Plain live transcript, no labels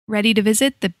Ready to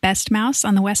visit the best mouse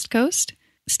on the West Coast?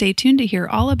 Stay tuned to hear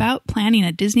all about planning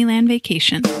a Disneyland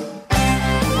vacation.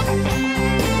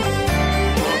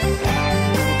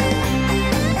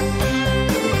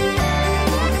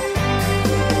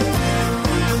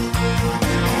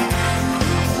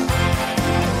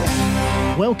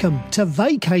 Welcome to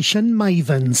Vacation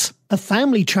Mavens, a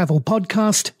family travel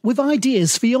podcast with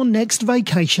ideas for your next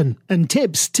vacation and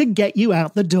tips to get you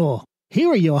out the door. Here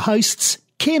are your hosts,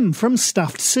 Kim from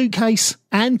Stuffed Suitcase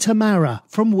and Tamara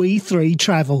from We3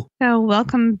 Travel. So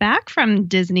welcome back from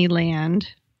Disneyland.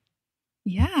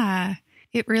 Yeah,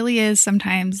 it really is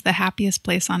sometimes the happiest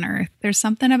place on earth. There's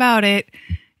something about it.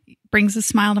 It brings a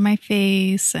smile to my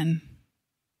face, and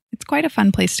it's quite a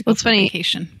fun place to go for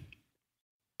vacation.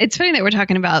 It's funny that we're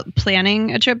talking about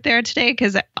planning a trip there today,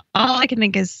 because all I can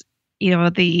think is,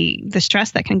 the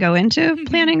stress that can go into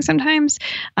planning sometimes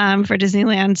for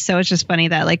Disneyland. So it's just funny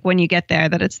that when you get there,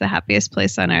 that it's the happiest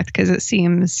place on earth, because it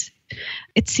seems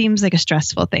like a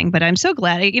stressful thing. But I'm so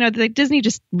glad, Disney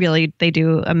just really, they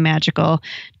do a magical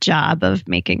job of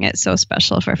making it so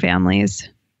special for families.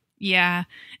 Yeah.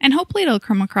 And hopefully it'll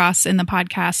come across in the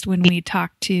podcast when we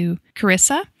talk to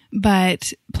Carissa.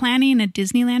 But planning a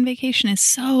Disneyland vacation is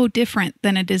so different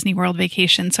than a Disney World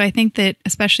vacation. So I think that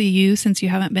especially you, since you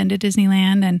haven't been to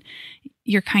Disneyland and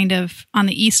you're kind of on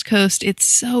the East Coast, it's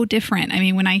so different. I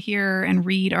mean, when I hear and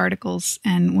read articles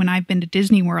and when I've been to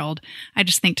Disney World, I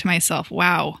just think to myself,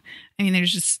 wow. I mean,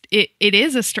 it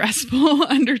is a stressful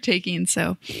undertaking.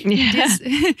 So yeah.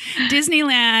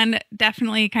 Disneyland,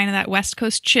 definitely kind of that West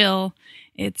Coast chill.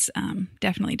 It's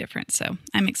definitely different. So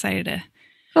I'm excited to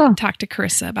talk to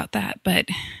Carissa about that. But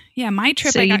yeah, my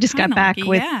trip. So you just got back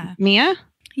with Mia?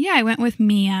 Yeah, I went with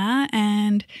Mia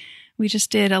and we just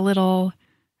did it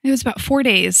was about 4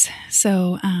 days.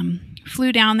 So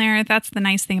flew down there. That's the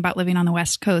nice thing about living on the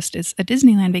West Coast is a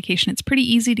Disneyland vacation. It's pretty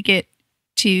easy to get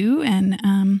to.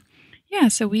 And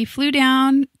so we flew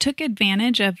down, took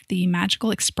advantage of the Magical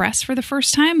Express for the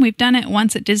first time. We've done it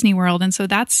once at Disney World. And so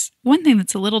that's one thing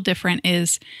that's a little different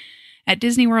is at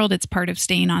Disney World, it's part of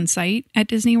staying on site at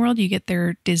Disney World. You get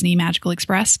their Disney Magical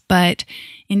Express. But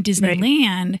in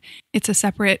Disneyland, It's a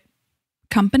separate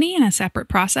company and a separate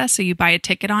process. So you buy a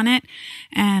ticket on it.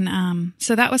 And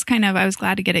so that was I was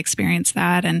glad to get to experience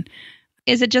that. And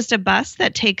is it just a bus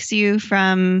that takes you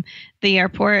from the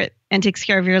airport and takes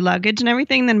care of your luggage and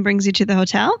everything, then brings you to the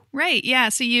hotel? Right. Yeah.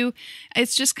 So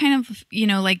it's just kind of,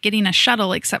 like getting a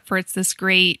shuttle, except for it's this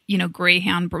great,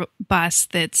 greyhound bus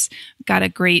that's got a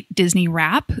great Disney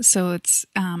wrap. So it's,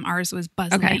 ours was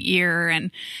Buzz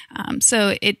Lightyear. And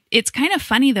so it's kind of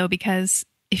funny though, because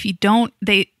if you don't,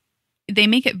 they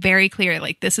make it very clear,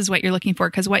 this is what you're looking for.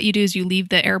 Because what you do is you leave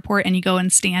the airport and you go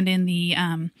and stand in the,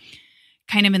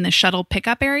 kind of in the shuttle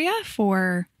pickup area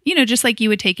for, just like you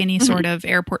would take any sort of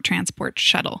airport transport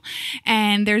shuttle.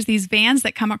 And there's these vans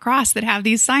that come across that have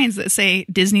these signs that say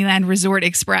Disneyland Resort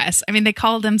Express. I mean, they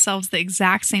call themselves the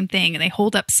exact same thing, and they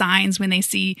hold up signs when they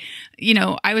see,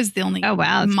 I was the only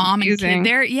mom and kid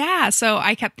there. Yeah. So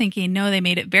I kept thinking, no, they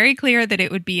made it very clear that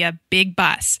it would be a big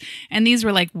bus. And these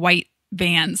were white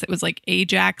vans. It was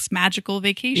Ajax Magical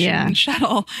Vacation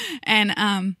Shuttle.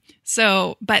 And,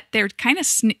 but they're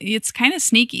it's kind of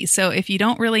sneaky. So if you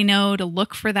don't really know to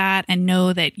look for that and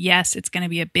know that, yes, it's going to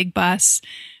be a big bus,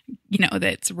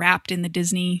 that's wrapped in the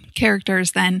Disney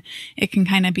characters, then it can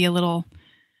kind of be a little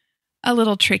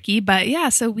tricky. But yeah,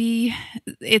 so you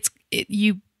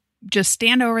just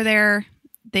stand over there.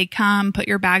 They come, put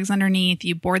your bags underneath,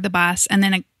 you board the bus, and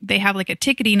then they have a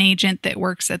ticketing agent that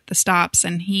works at the stops,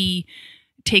 and he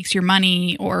takes your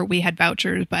money, or we had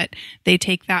vouchers, but they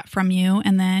take that from you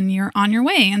and then you're on your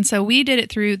way. And so they do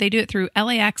it through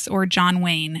LAX or John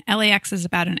Wayne. LAX is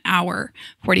about an hour,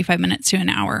 45 minutes to an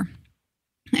hour.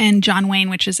 And John Wayne,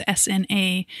 which is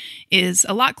SNA, is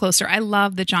a lot closer. I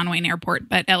love the John Wayne airport,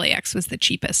 but LAX was the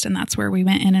cheapest, and that's where we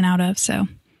went in and out of. So,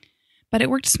 but it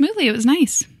worked smoothly. It was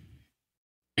nice.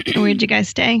 Where did you guys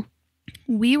stay?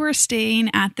 We were staying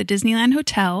at the Disneyland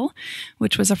Hotel,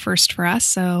 which was a first for us.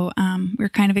 So we were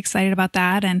kind of excited about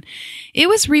that. And it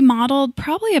was remodeled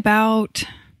probably about,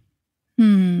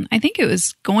 I think it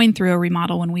was going through a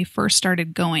remodel when we first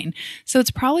started going. So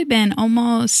it's probably been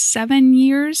almost 7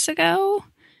 years ago,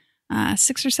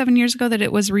 6 or 7 years ago that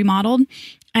it was remodeled.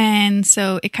 And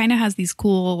so it kind of has these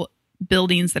cool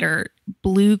buildings that are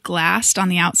blue glassed on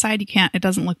the outside. It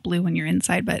doesn't look blue when you're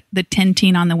inside, but the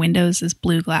tinting on the windows is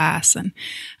blue glass and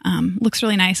looks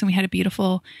really nice. And we had a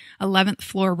beautiful 11th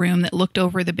floor room that looked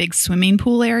over the big swimming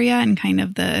pool area and kind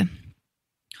of the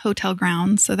hotel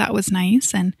grounds. So that was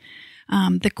nice. And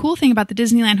the cool thing about the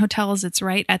Disneyland Hotel is it's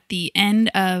right at the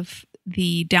end of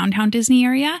the downtown Disney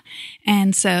area.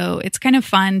 And so it's kind of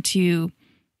fun to,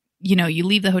 you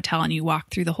leave the hotel and you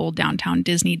walk through the whole downtown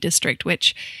Disney district,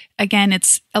 which again,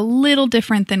 it's a little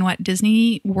different than what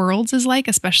Disney World's is like,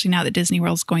 especially now that Disney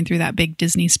World's going through that big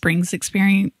Disney Springs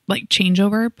experience, like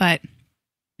changeover. But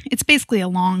it's basically a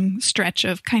long stretch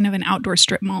of kind of an outdoor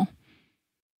strip mall.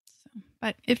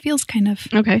 But it feels kind of,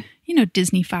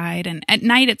 Disney-fied. And at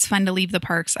night, it's fun to leave the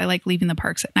parks. I like leaving the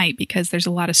parks at night because there's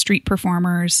a lot of street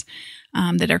performers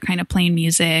that are kind of playing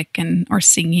music or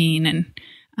singing and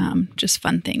just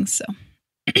fun things. So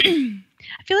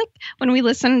I feel like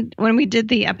when we did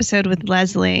the episode with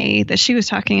Leslie, that she was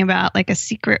talking about like a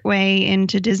secret way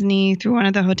into Disney through one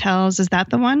of the hotels. Is that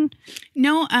the one?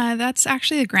 No, that's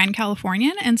actually the Grand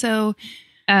Californian. And so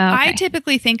I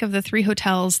typically think of the three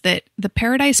hotels that the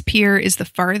Paradise Pier is the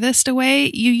farthest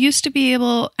away. You used to be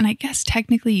able, and I guess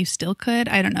technically you still could,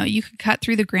 I don't know, you could cut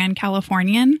through the Grand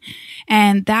Californian,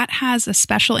 and that has a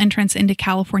special entrance into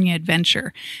California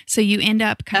Adventure. So you end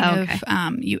up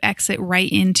you exit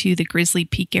right into the Grizzly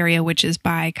Peak area, which is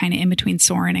by kind of in between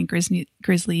Soarin' and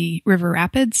Grizzly River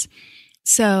Rapids.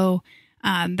 So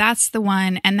that's the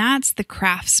one, and that's the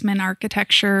Craftsman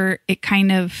architecture.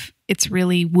 It's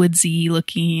really woodsy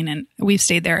looking, and we've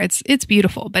stayed there. It's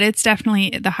beautiful, but it's definitely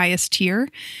the highest tier.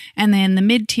 And then the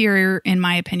mid tier, in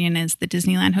my opinion, is the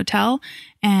Disneyland Hotel.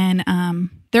 And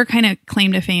their kind of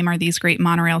claim to fame are these great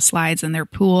monorail slides and their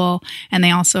pool. And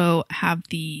they also have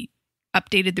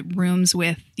updated the rooms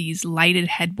with these lighted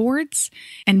headboards.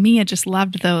 And Mia just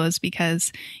loved those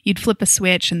because you'd flip a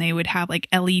switch and they would have like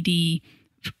LED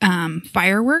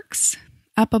fireworks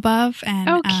up above.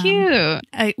 And cute.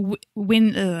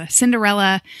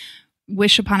 Cinderella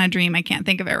Wish Upon a Dream. I can't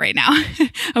think of it right now.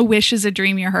 A wish is a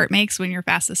dream your heart makes when you're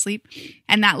fast asleep.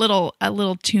 And a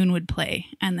little tune would play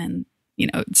and then,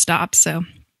 it'd stop. So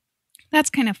that's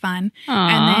kind of fun.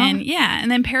 Aww. And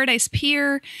then Paradise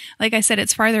Pier, like I said,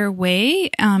 it's farther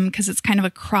away because it's kind of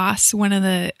across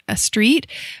a street,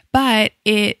 but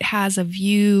it has a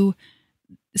view.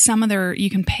 You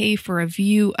can pay for a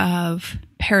view of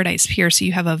Paradise Pier. So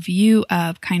you have a view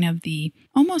of kind of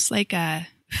almost like a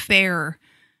fair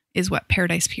is what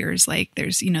Paradise Pier is like.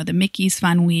 There's, the Mickey's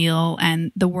Fun Wheel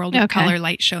and the World of Color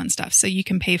light show and stuff. So you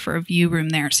can pay for a view room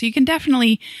there. So you can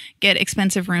definitely get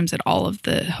expensive rooms at all of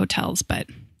the hotels. But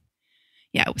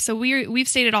yeah, so we've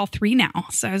stayed at all three now.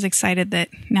 So I was excited that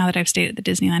now that I've stayed at the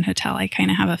Disneyland Hotel, I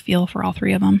kind of have a feel for all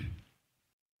three of them.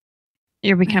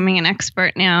 You're becoming an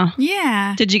expert now.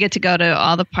 Yeah. Did you get to go to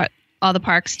all the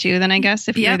parks too, then I guess,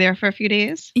 if you were there for a few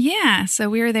days? Yeah. So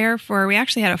we were there we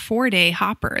actually had a 4-day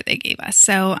hopper they gave us.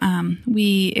 So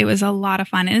it was a lot of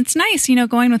fun. And it's nice,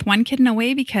 going with one kid in a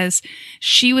way because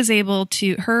she was able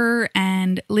to, her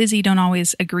and Lizzie don't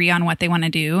always agree on what they want to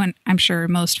do. And I'm sure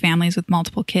most families with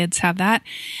multiple kids have that.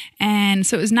 And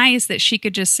so it was nice that she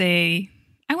could just say,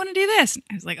 I want to do this.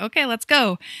 I was like, okay, let's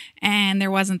go. And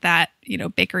there wasn't that,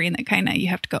 bickering that kind of, you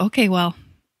have to go, okay, well,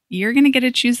 you're going to get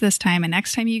to choose this time and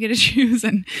next time you get to choose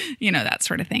and, that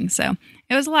sort of thing. So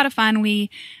it was a lot of fun. We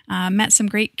met some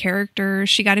great characters.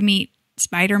 She got to meet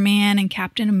Spider-Man and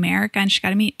Captain America, and she got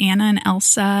to meet Anna and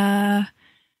Elsa.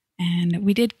 And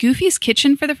we did Goofy's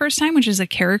Kitchen for the first time, which is a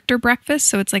character breakfast.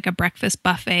 So it's like a breakfast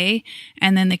buffet.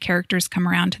 And then the characters come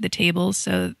around to the tables.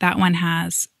 So that one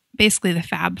has basically the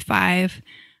Fab Five.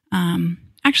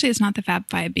 Actually, it's not the Fab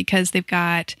Five because they've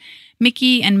got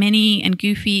Mickey and Minnie and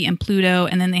Goofy and Pluto,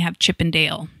 and then they have Chip and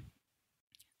Dale.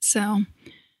 So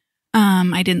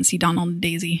I didn't see Donald and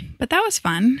Daisy, but that was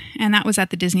fun. And that was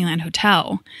at the Disneyland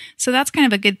Hotel. So that's kind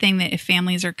of a good thing that if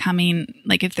families are coming,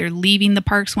 like if they're leaving the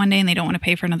parks one day and they don't want to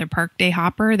pay for another park day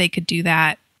hopper, they could do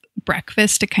that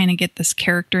breakfast to kind of get this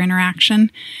character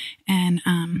interaction. And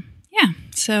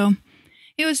so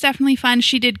it was definitely fun.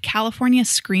 She did California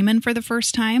Screamin' for the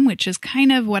first time, which is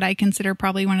kind of what I consider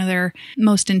probably one of their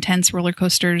most intense roller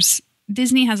coasters.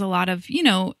 Disney has a lot of,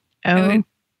 No,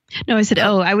 I said,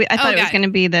 I thought it was going to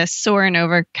be the soaring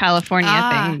over California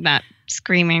thing, not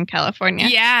Screaming California.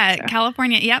 Yeah, so.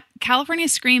 California. Yep, California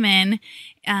Screamin'.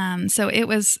 So it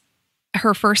was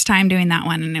her first time doing that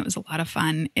one, and it was a lot of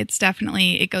fun.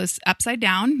 It goes upside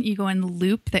down. You go in the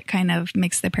loop that kind of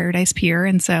makes the Paradise Pier.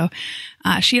 And so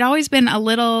she'd always been a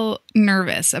little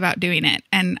nervous about doing it.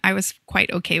 And I was quite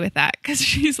okay with that because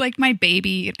she's like my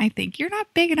baby. And I think you're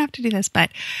not big enough to do this,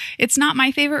 but it's not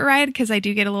my favorite ride because I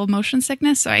do get a little motion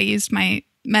sickness. So I used my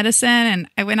medicine, and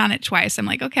I went on it twice. I'm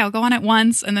like, okay, I'll go on it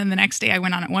once. And then the next day I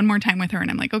went on it one more time with her, and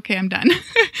I'm like, okay, I'm done.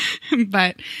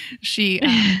 But she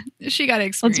got to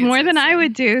experience it's more than so. I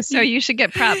would do. So you should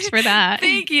get props for that.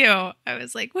 Thank you. I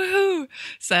was like, woohoo.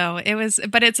 So it was,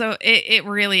 but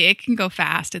it can go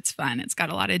fast. It's fun. It's got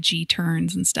a lot of G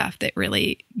turns and stuff that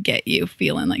really get you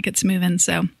feeling like it's moving.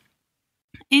 So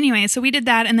anyway, so we did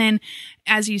that. And then,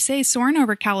 as you say, soaring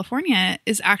over California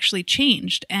is actually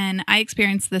changed. And I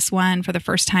experienced this one for the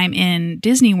first time in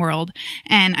Disney World.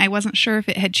 And I wasn't sure if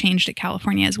it had changed at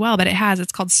California as well, but it has.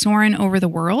 It's called Soaring Over the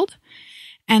World.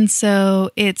 And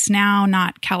so it's now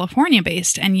not California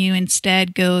based, and you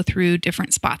instead go through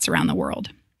different spots around the world.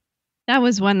 That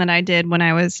was one that I did when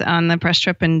I was on the press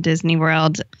trip in Disney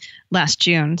World last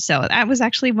June. So that was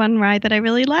actually one ride that I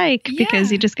really like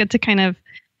because you just get to kind of,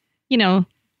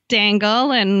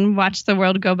 dangle and watch the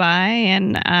world go by.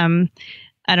 And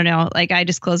I don't know, like I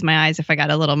just closed my eyes if I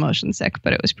got a little motion sick,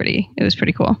 but it was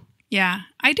pretty cool. Yeah,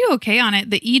 I do okay on it.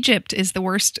 The Egypt is the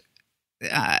worst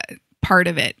part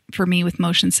of it for me with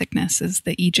motion sickness is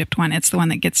the Egypt one. It's the one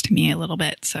that gets to me a little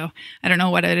bit. So I don't know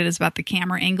what it is about the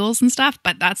camera angles and stuff,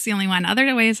 but that's the only one.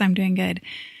 Other ways I'm doing good.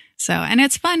 So, and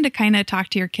it's fun to kind of talk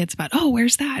to your kids about, oh,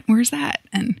 where's that? Where's that?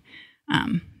 And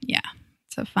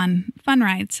it's a fun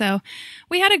ride. So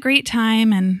we had a great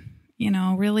time, and,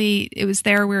 really it was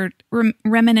there. We were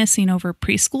reminiscing over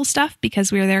preschool stuff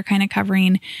because we were there kind of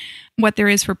covering what there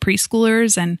is for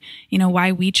preschoolers and,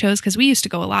 why we chose, because we used to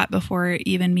go a lot before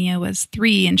even Mia was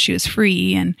 3 and she was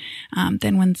free. And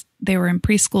then when they were in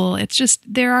preschool, it's just,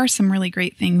 there are some really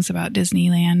great things about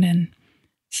Disneyland. And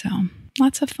so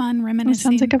lots of fun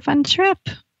reminiscing. Sounds like a fun trip.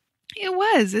 It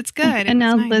was. It's good. And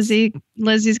now nice.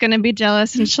 Lizzie's going to be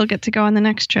jealous and she'll get to go on the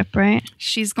next trip, right?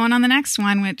 She's going on the next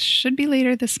one, which should be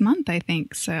later this month, I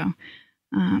think. So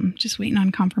just waiting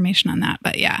on confirmation on that.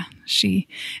 But yeah,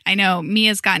 I know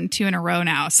Mia's gotten 2 in a row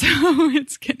now. So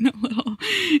it's getting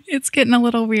a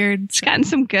little weird. She's gotten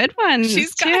some good ones.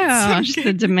 She's gotten some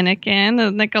the Dominican, the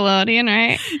Nickelodeon,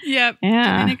 right? Yep.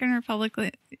 Yeah. Dominican Republic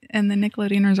and the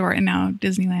Nickelodeon Resort and now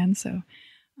Disneyland. So,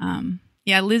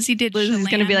 yeah, Lizzie did. Lizzie's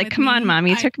going to be like, come on, Mom.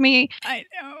 You took me. I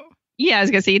know. Yeah, I was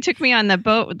going to say, you took me on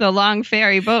the long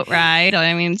ferry boat ride.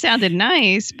 I mean, it sounded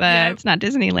nice, but It's not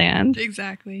Disneyland.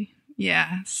 Exactly.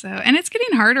 Yeah. So, and it's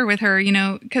getting harder with her,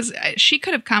 because she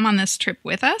could have come on this trip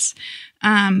with us.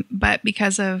 But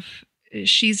because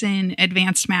she's in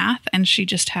advanced math and she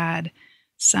just had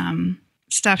some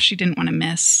stuff she didn't want to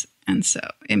miss. And so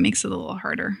it makes it a little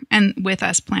harder. And with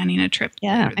us planning a trip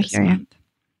later this month.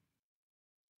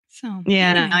 So,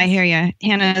 yeah, I hear you.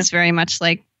 Hannah is very much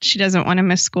like she doesn't want to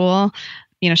miss school.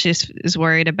 She just is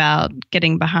worried about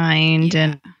getting behind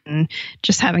and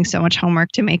just having so much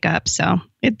homework to make up. So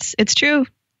it's true.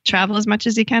 Travel as much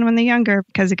as you can when they're younger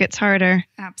because it gets harder.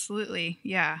 Absolutely.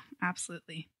 Yeah,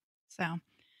 absolutely. So,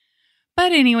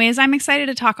 but anyways, I'm excited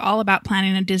to talk all about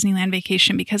planning a Disneyland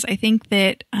vacation because I think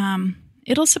that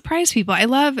it'll surprise people. I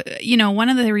love, one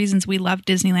of the reasons we love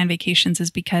Disneyland vacations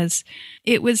is because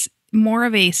it was more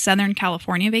of a Southern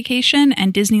California vacation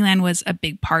and Disneyland was a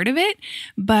big part of it.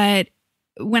 But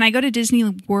when I go to Disney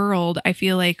World, I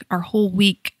feel like our whole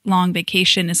week long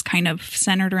vacation is kind of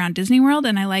centered around Disney World.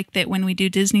 And I like that when we do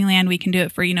Disneyland, we can do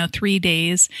it for, 3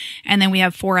 days. And then we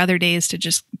have 4 other days to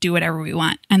just do whatever we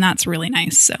want. And that's really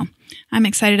nice. So I'm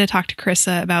excited to talk to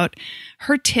Carissa about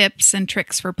her tips and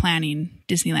tricks for planning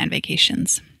Disneyland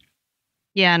vacations.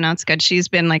 Yeah, no, it's good. She's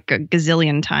been like a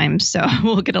gazillion times, so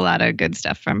we'll get a lot of good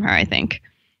stuff from her, I think.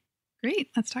 Great.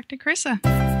 Let's talk to Carissa.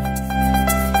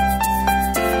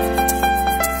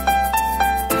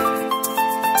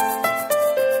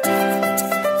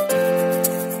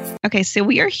 Okay, so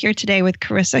we are here today with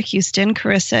Carissa Houston.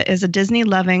 Carissa is a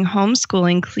Disney-loving,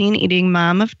 homeschooling, clean-eating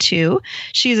mom of 2.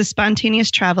 She is a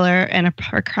spontaneous traveler and a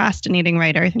procrastinating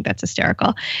writer. I think that's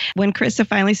hysterical. When Carissa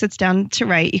finally sits down to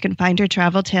write, you can find her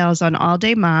travel tales on All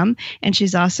Day Mom, and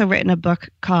she's also written a book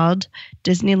called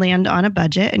Disneyland on a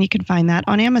Budget, and you can find that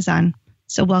on Amazon.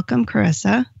 So welcome,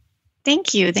 Carissa.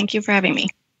 Thank you. Thank you for having me.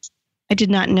 I did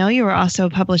not know you were also a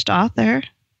published author.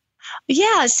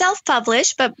 Yeah,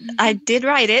 self-published, but I did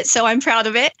write it, so I'm proud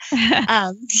of it.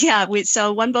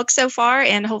 So 1 book so far,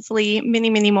 and hopefully many,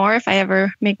 many more if I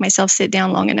ever make myself sit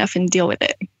down long enough and deal with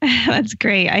it. That's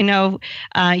great. I know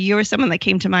you were someone that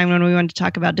came to mind when we wanted to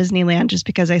talk about Disneyland, just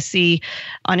because I see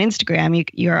on Instagram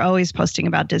you're always posting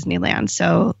about Disneyland.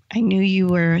 So I knew you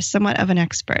were somewhat of an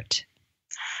expert.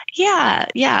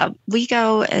 Yeah. We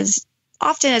go as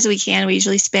often as we can. We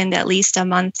usually spend at least a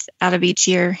month out of each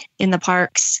year in the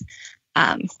parks.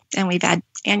 And we've had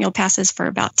annual passes for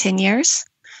about 10 years.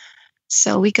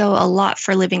 So we go a lot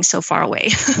for living so far away.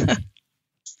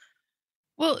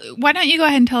 Well, why don't you go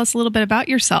ahead and tell us a little bit about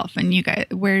yourself and you guys,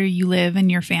 where you live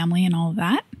and your family and all of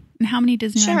that, and how many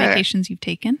Disneyland vacations you've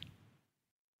taken?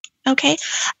 Okay.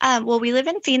 Well, we live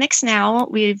in Phoenix now.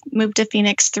 We've moved to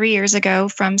Phoenix 3 years ago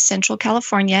from Central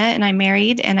California, and I'm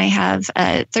married, and I have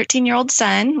a 13-year-old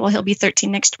son. Well, he'll be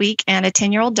 13 next week, and a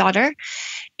 10-year-old daughter.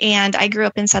 And I grew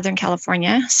up in Southern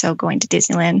California, so going to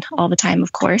Disneyland all the time,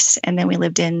 of course. And then we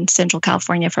lived in Central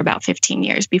California for about 15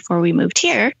 years before we moved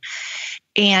here.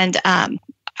 And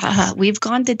we've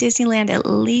gone to Disneyland at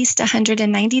least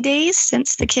 190 days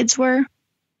since the kids were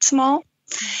small.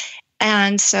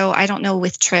 And so I don't know,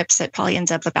 with trips, it probably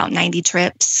ends up about 90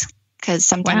 trips, because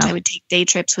sometimes I would take day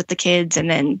trips with the kids, and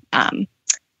then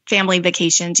family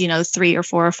vacations, 3 or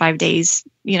 4 or 5 days,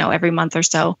 every month or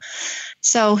so.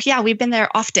 So yeah, we've been there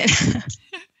often.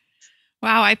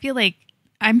 Wow. I feel like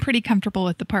I'm pretty comfortable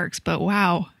with the parks, but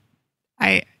wow,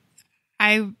 I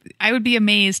would be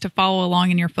amazed to follow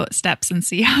along in your footsteps and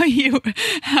see how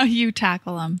you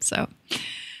tackle them. So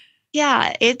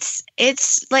yeah,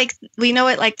 it's like we know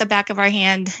it like the back of our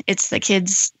hand. It's the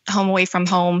kids' home away from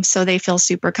home, so they feel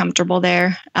super comfortable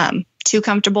there. Too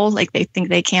comfortable, like they think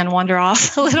they can wander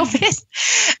off a little bit.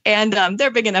 And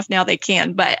they're big enough now they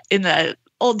can. But in the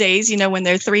old days, when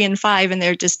they're 3 and 5 and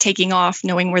they're just taking off,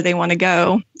 knowing where they want to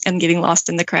go and getting lost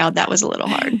in the crowd, that was a little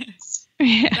hard.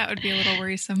 That would be a little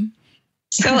worrisome.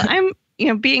 So I'm,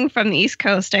 being from the East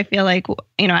Coast, I feel like,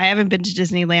 I haven't been to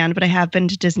Disneyland, but I have been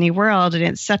to Disney World, and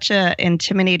it's such a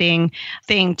intimidating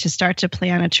thing to start to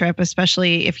plan a trip,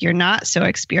 especially if you're not so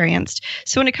experienced.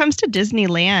 So when it comes to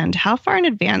Disneyland, how far in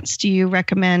advance do you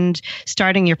recommend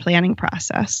starting your planning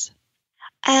process?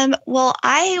 Well,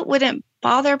 I wouldn't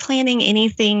bother planning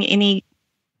anything any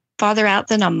farther out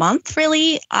than a month,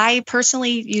 really. I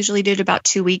personally usually do it about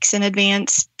 2 weeks in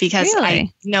advance, because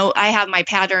I know I have my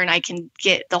pattern. I can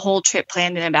get the whole trip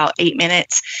planned in about 8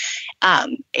 minutes.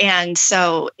 And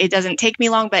so it doesn't take me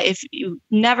long, but if you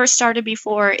never started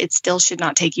before, it still should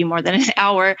not take you more than an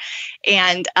hour.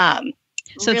 And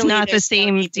so it's not the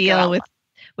same deal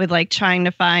with like trying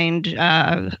to find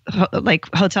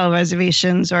like hotel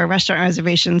reservations or restaurant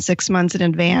reservations 6 months in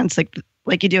advance,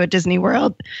 like you do at Disney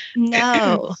World.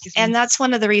 No. And that's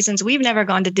one of the reasons we've never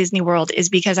gone to Disney World, is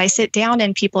because I sit down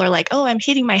and people are like, oh, I'm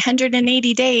hitting my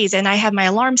 180 days. And I have my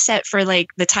alarm set for like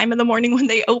the time of the morning when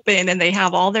they open, and they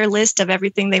have all their list of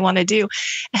everything they want to do.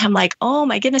 And I'm like, oh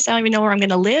my goodness, I don't even know where I'm going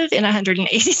to live in 180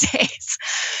 days.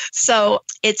 So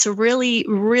it's really,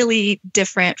 really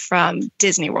different from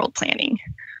Disney World planning.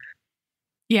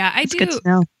 Yeah, That's good to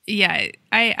know. Yeah,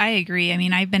 I agree. I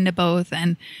mean, I've been to both,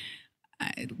 and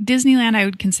Disneyland I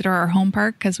would consider our home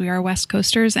park because we are West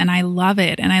Coasters, and I love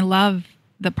it. And I love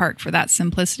the park for that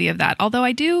simplicity of that. Although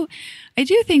I do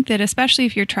think that, especially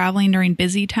if you're traveling during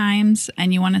busy times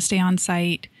and you want to stay on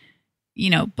site,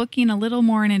 booking a little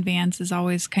more in advance is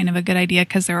always kind of a good idea,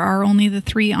 because there are only the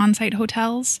 3 on-site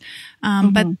hotels.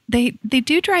 But they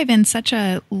do drive in such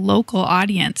a local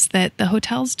audience that the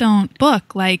hotels don't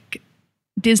book like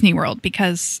Disney World,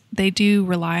 because they do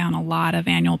rely on a lot of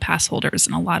annual pass holders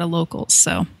and a lot of locals.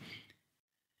 So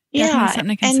definitely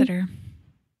something to consider.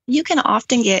 You can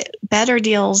often get better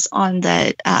deals on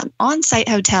the on-site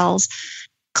hotels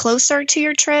closer to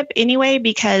your trip anyway,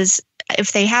 because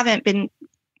if they haven't been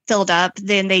filled up,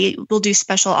 then they will do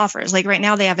special offers. Like right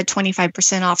now they have a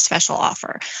 25% off special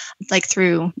offer, like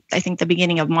through, I think, the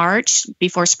beginning of March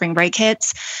before spring break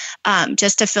hits,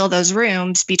 just to fill those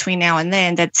rooms between now and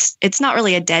then. It's not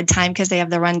really a dead time, because they have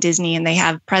the Run Disney and they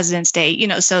have President's Day,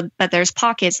 but there's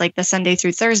pockets like the Sunday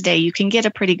through Thursday. You can get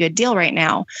a pretty good deal right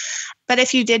now. But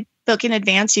if you did book in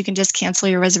advance, you can just cancel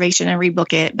your reservation and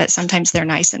rebook it. But sometimes they're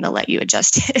nice and they'll let you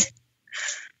adjust it.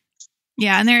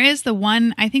 Yeah, and there is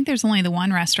I think there's only the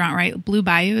one restaurant, right? Blue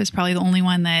Bayou is probably the only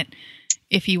one that,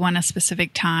 if you want a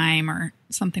specific time or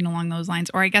something along those lines,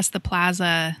 or I guess the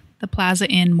Plaza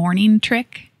Inn morning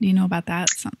trick. Do you know about that?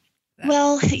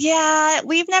 Well, yeah,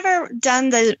 we've never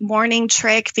done the morning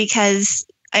trick, because,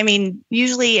 I mean,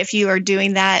 usually if you are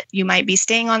doing that, you might be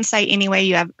staying on site anyway.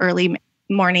 You have early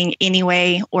morning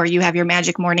anyway, or you have your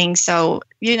magic morning. So,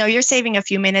 you're saving a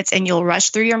few minutes and you'll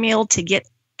rush through your meal to get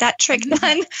that trick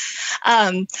done.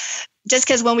 Just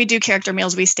because when we do character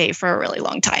meals, we stay for a really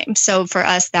long time. So for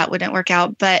us, that wouldn't work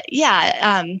out. But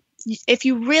yeah, if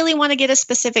you really want to get a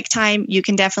specific time, you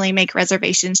can definitely make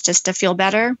reservations just to feel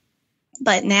better.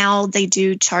 But now they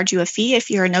do charge you a fee if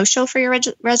you're a no-show for your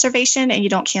reservation and you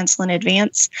don't cancel in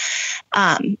advance.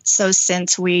 So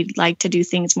since we'd like to do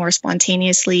things more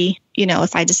spontaneously,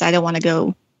 if I decide I want to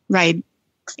go ride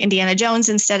Indiana Jones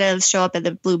instead of show up at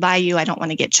the Blue Bayou, I don't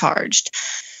want to get charged.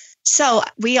 So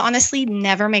we honestly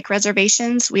never make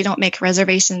reservations. We don't make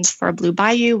reservations for Blue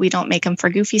Bayou. We don't make them for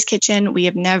Goofy's Kitchen. We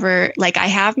have never, like, I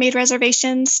have made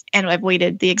reservations and I've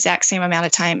waited the exact same amount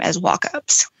of time as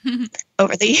walk-ups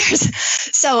over the years.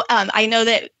 So I know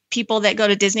that people that go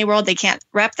to Disney World, they can't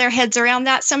wrap their heads around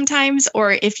that sometimes.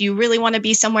 Or if you really want to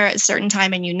be somewhere at a certain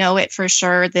time and you know it for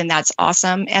sure, then that's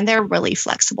awesome. And they're really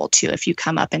flexible too. If you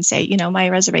come up and say, you know, my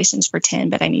reservation's for 10,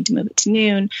 but I need to move it to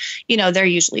noon, you know, they're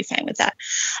usually fine with that.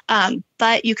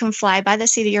 But you can fly by the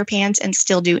seat of your pants and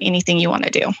still do anything you want to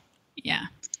do. Yeah,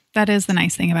 that is the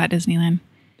nice thing about Disneyland.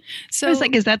 So it's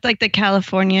like, is that like the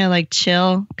California, like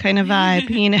chill kind of vibe,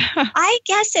 you know? I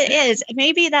guess it is.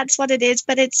 Maybe that's what it is,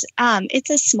 but it's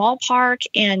a small park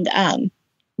and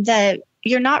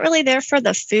you're not really there for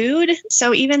the food.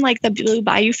 So even like the Blue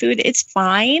Bayou food, it's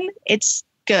fine. It's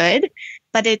good,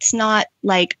 but it's not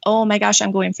like, oh my gosh,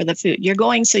 I'm going for the food. You're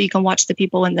going so you can watch the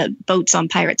people in the boats on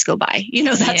Pirates go by. You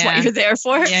know, that's what you're there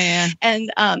for. Yeah.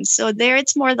 And so there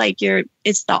it's more like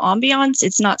it's the ambiance.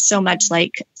 It's not so much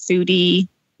like foodie,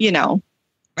 you know,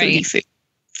 foodie food.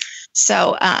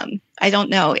 So I don't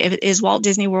know. Is Walt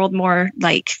Disney World more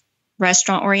like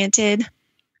restaurant oriented?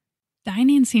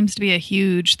 Dining seems to be a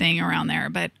huge thing around there,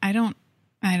 but I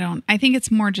think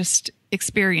it's more just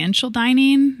experiential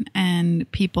dining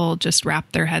and people just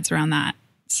wrap their heads around that.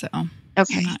 So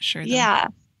okay. I'm not sure. Yeah.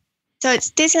 So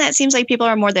it's Disney. It seems like people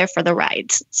are more there for the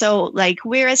rides. So like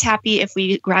we're as happy if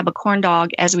we grab a corn dog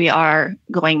as we are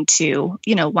going to,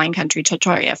 you know, Wine Country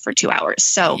Trattoria for 2 hours.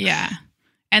 So yeah.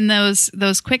 And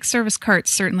those quick service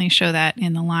carts certainly show that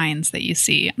in the lines that you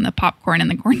see on the popcorn and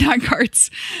the corn dog carts.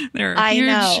 There are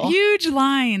huge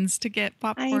lines to get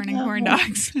popcorn and corn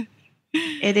dogs.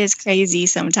 It is crazy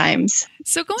sometimes.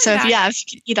 So if you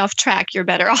can eat off track, you're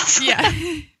better off. Yeah.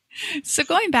 So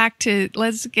going back to,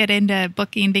 let's get into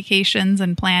booking vacations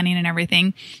and planning and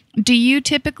everything. Do you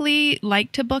typically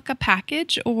like to book a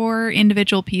package or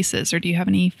individual pieces, or do you have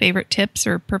any favorite tips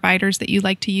or providers that you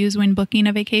like to use when booking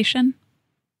a vacation?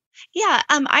 Yeah,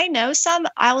 I know some.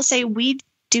 I will say we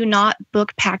do not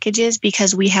book packages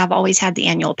because we have always had the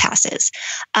annual passes.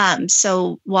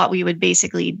 So what we would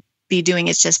basically be doing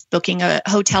is just booking a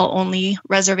hotel only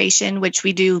reservation, which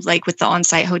we do like with the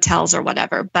on-site hotels or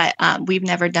whatever. But we've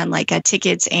never done like a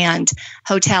tickets and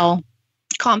hotel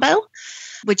combo,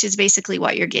 which is basically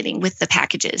what you're getting with the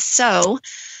packages. So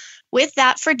with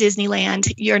that for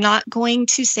Disneyland, you're not going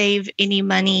to save any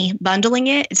money bundling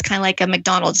it. It's kind of like a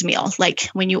McDonald's meal. Like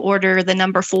when you order the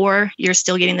number 4, you're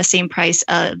still getting the same price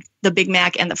of the Big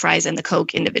Mac and the fries and the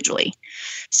Coke individually.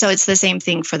 So it's the same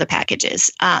thing for the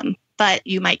packages. But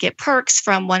you might get perks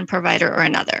from one provider or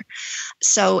another.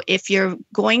 So if you're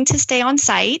going to stay on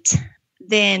site,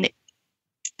 then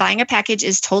buying a package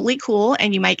is totally cool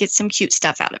and you might get some cute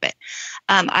stuff out of it.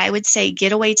 I would say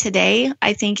Getaway Today,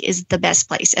 I think, is the best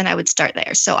place, and I would start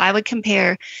there. So I would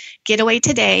compare Getaway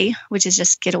Today, which is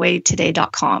just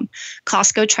getawaytoday.com,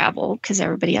 Costco Travel, because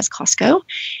everybody has Costco,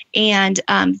 and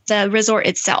the resort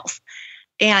itself,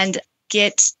 and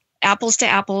get apples to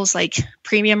apples, like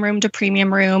premium room to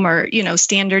premium room, or, you know,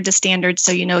 standard to standard,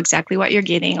 so you know exactly what you're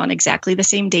getting on exactly the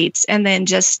same dates, and then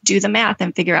just do the math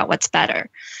and figure out what's better.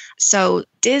 So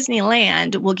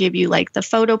Disneyland will give you like the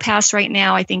photo pass right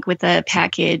now, I think, with the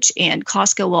package, and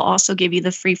Costco will also give you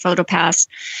the free photo pass.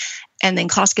 And then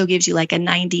Costco gives you like a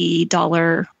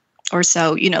 $90 or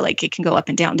so, you know, like it can go up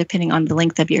and down depending on the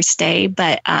length of your stay,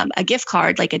 but a gift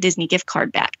card, like a Disney gift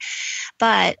card back.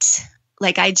 But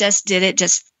like I just did it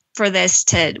just for this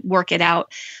to work it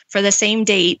out for the same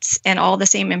dates and all the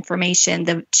same information.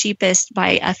 The cheapest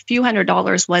by a few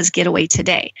 $100s was Getaway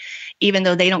Today. Even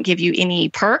though they don't give you any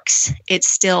perks, it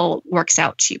still works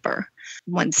out cheaper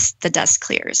once the dust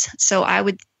clears. So I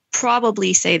would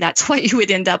probably say that's what you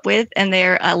would end up with. And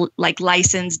they're a like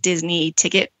licensed Disney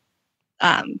ticket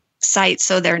site.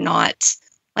 So they're not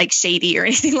like shady or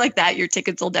anything like that. Your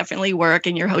tickets will definitely work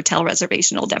and your hotel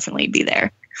reservation will definitely be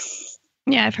there.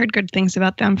 Yeah, I've heard good things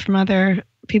about them from other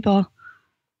people.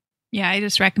 Yeah, I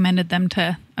just recommended them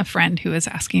to a friend who was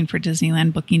asking for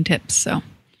Disneyland booking tips. So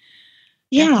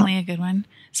definitely a good one.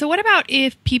 So what about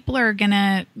if people are going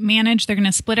to manage, they're going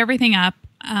to split everything up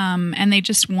and they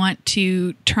just want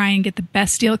to try and get the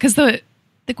best deal? Because the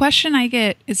question I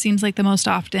get, it seems like the most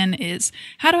often is,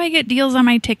 how do I get deals on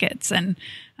my tickets? And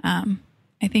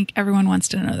I think everyone wants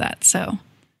to know that. So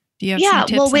do you have some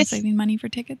tips on saving money for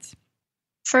tickets?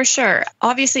 For sure.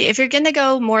 Obviously, if you're going to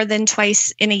go more than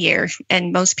twice in a year,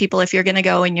 and most people, if you're going to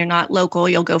go and you're not local,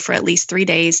 you'll go for at least 3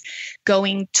 days.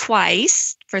 Going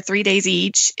twice for 3 days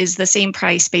each is the same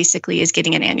price basically as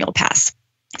getting an annual pass.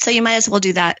 So you might as well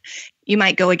do that, You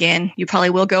might go again. You probably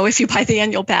will go if you buy the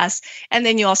annual pass. And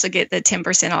then you also get the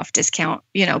 10% off discount,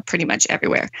 pretty much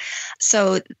everywhere.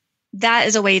 So that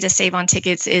is a way to save on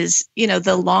tickets is,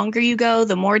 the longer you go,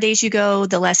 the more days you go,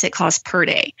 the less it costs per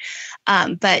day.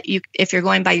 But if you're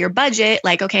going by your budget,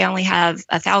 like, okay, I only have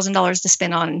 $1,000 to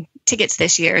spend on tickets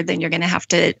this year, then you're going to have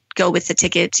to go with the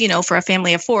tickets, for a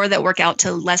family of 4 that work out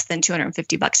to less than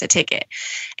 $250 a ticket,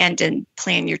 and then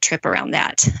plan your trip around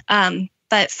that.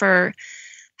 But for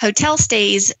hotel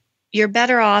stays, you're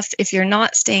better off if you're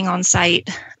not staying on site,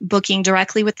 booking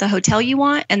directly with the hotel you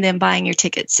want and then buying your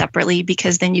tickets separately,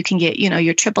 because then you can get,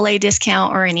 your AAA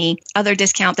discount or any other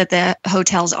discount that the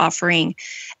hotel's offering.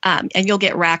 And you'll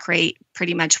get rack rate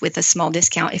pretty much with a small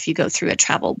discount if you go through a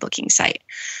travel booking site.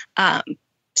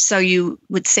 So you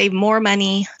would save more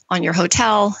money on your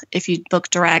hotel if you book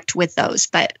direct with those.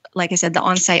 But like I said, the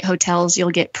on-site hotels,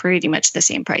 you'll get pretty much the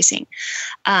same pricing.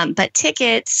 But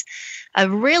tickets, a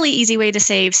really easy way to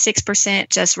save 6%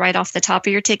 just right off the top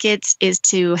of your tickets is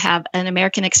to have an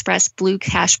American Express Blue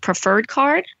Cash Preferred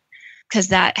card, because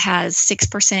that has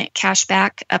 6% cash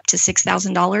back up to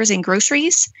 $6,000 in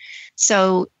groceries.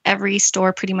 So every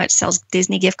store pretty much sells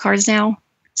Disney gift cards now.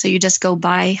 So you just go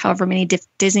buy however many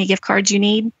Disney gift cards you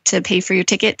need to pay for your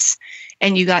tickets,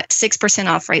 and you got 6%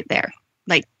 off right there.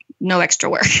 Like, no extra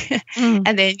work.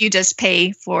 And then you just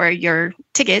pay for your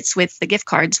tickets with the gift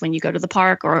cards when you go to the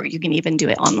park, or you can even do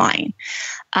it online.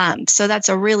 So that's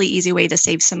a really easy way to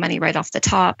save some money right off the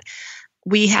top.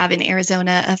 We have in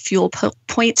Arizona a fuel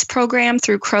points program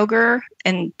through Kroger,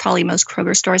 and probably most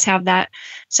Kroger stores have that.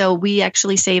 So we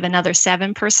actually save another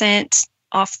 7%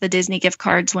 off the Disney gift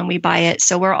cards when we buy it.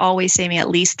 So we're always saving at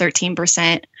least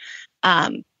 13%.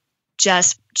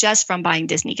 Just from buying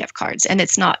Disney gift cards, and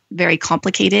it's not very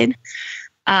complicated.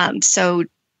 So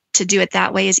to do it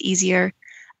that way is easier.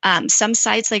 Some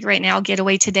sites like right now,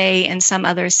 Getaway Today, and some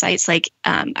other sites like,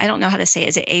 I don't know how to say it.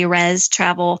 Is it ARES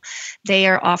Travel? They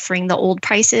are offering the old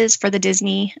prices for the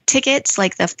Disney tickets,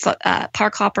 like the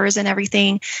park hoppers and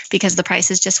everything, because the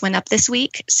prices just went up this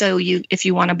week. So if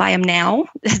you want to buy them now,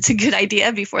 that's a good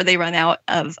idea before they run out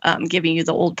of giving you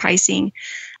the old pricing.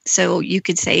 So you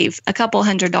could save a couple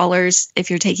 $100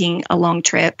 if you're taking a long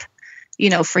trip,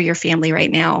 for your family right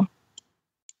now.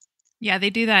 Yeah, they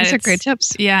do that. Those are great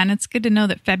tips. Yeah, and it's good to know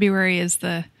that February is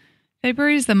the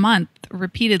month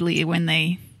repeatedly when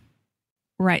they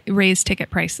raise ticket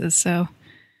prices. So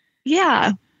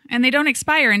yeah, and they don't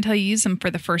expire until you use them for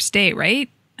the first day, right?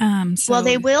 Well,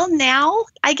 they will now,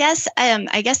 I guess.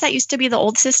 I guess that used to be the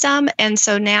old system. And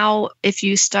so now if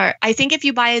you I think if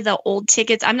you buy the old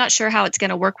tickets, I'm not sure how it's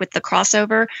going to work with the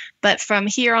crossover, but from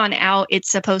here on out, it's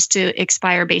supposed to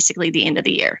expire basically the end of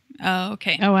the year. Oh,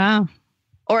 okay. Oh, wow.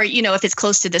 Or, if it's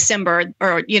close to December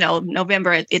or,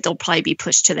 November, it'll probably be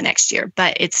pushed to the next year.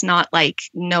 But it's not like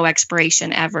no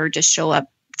expiration ever, just show up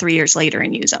 3 years later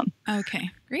and use them. Okay,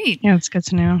 great. Yeah, that's good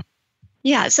to know.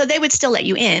 Yeah, so they would still let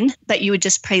you in, but you would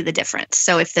just pay the difference.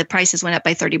 So if the prices went up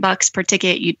by $30 per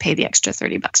ticket, you'd pay the extra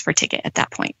 $30 per ticket at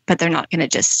that point. But they're not going to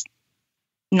just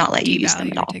not let you use them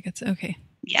at all. Tickets. Okay.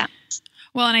 Yeah.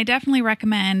 Well, and I definitely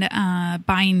recommend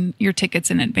buying your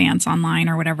tickets in advance online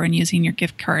or whatever and using your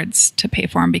gift cards to pay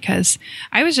for them, because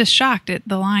I was just shocked at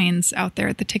the lines out there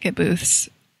at the ticket booths.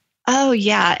 Oh,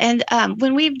 yeah. And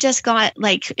when we've just got,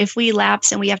 like, if we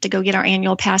lapse and we have to go get our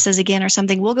annual passes again or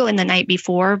something, we'll go in the night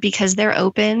before, because they're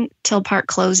open till park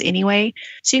close anyway.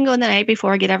 So you can go in the night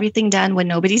before, get everything done when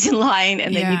nobody's in line,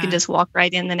 and then you can just walk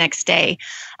right in the next day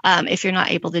if you're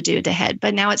not able to do it ahead.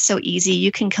 But now it's so easy.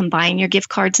 You can combine your gift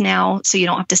cards now, so you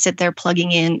don't have to sit there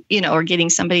plugging in, or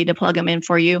getting somebody to plug them in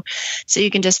for you. So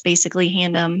you can just basically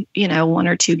hand them, 1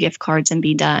 or 2 gift cards and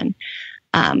be done.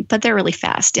 But they're really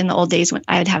fast. In the old days, when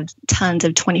I would have tons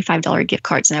of $25 gift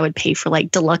cards, and I would pay for like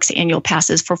deluxe annual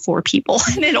passes for 4 people,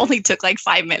 and it only took like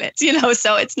 5 minutes,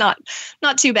 so it's not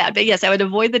too bad. But yes, I would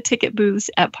avoid the ticket booths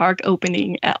at park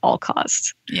opening at all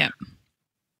costs. Yeah.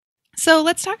 So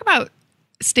let's talk about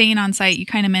staying on site. You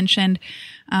kind of mentioned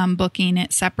booking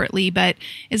it separately, but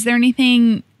is there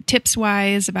anything tips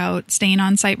wise about staying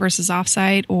on site versus off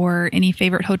site, or any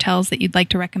favorite hotels that you'd like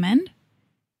to recommend?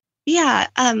 Yeah.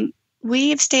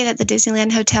 We've stayed at the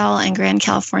Disneyland Hotel in Grand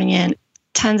California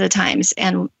tons of times,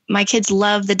 and my kids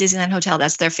love the Disneyland Hotel.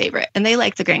 That's their favorite, and they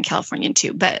like the Grand Californian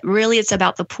too. But really, it's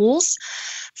about the pools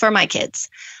for my kids.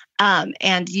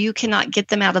 And you cannot get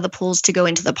them out of the pools to go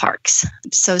into the parks.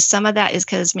 So some of that is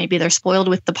because maybe they're spoiled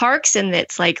with the parks and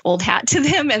it's like old hat to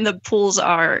them, and the pools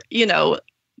are,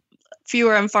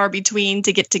 fewer and far between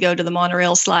to get to go to the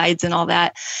monorail slides and all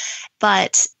that.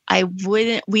 But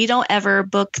we don't ever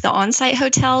book the on-site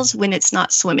hotels when it's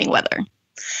not swimming weather.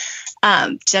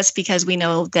 just because we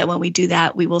know that when we do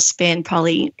that, we will spend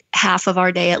probably half of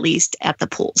our day at least at the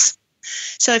pools.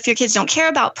 So if your kids don't care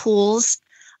about pools,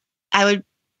 I would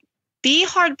be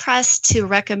hard pressed to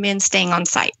recommend staying on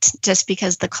site just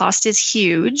because the cost is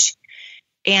huge.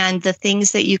 And the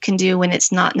things that you can do when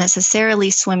it's not necessarily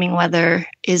swimming weather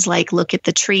is like look at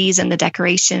the trees and the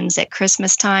decorations at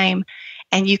Christmas time.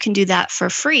 And you can do that for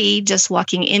free just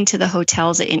walking into the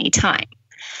hotels at any time.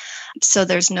 So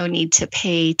there's no need to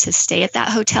pay to stay at that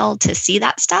hotel to see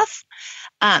that stuff.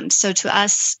 So to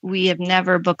us, we have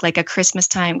never booked like a Christmas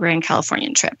time Grand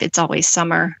Californian trip. It's always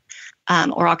summer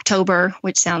or October,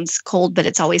 which sounds cold, but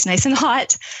it's always nice and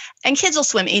hot. And kids will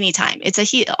swim anytime.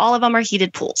 All of them are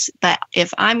heated pools. But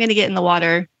if I'm going to get in the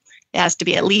water, it has to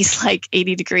be at least like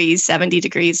 80 degrees, 70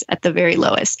 degrees at the very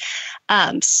lowest.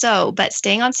 But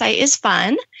staying on site is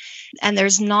fun. And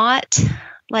there's not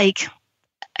like,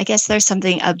 I guess there's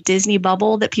something of Disney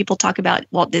bubble that people talk about,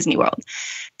 Walt Disney World.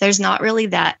 There's not really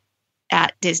that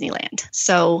at Disneyland.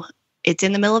 So it's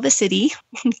in the middle of the city.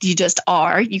 You just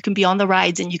are. You can be on the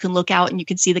rides and you can look out and you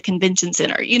can see the convention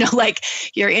center. Like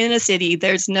you're in a city.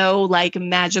 There's no like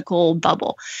magical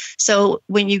bubble. So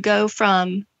when you go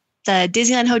from the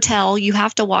Disneyland Hotel, you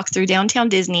have to walk through downtown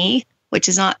Disney, which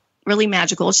is not really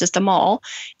magical. It's just a mall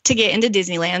to get into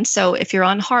Disneyland. So if you're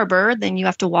on Harbor, then you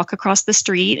have to walk across the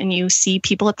street and you see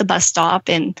people at the bus stop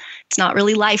and it's not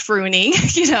really life ruining,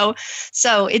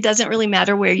 So it doesn't really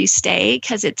matter where you stay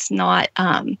because it's not,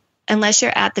 unless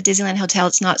you're at the Disneyland Hotel,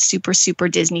 it's not super, super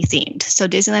Disney themed. So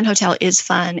Disneyland Hotel is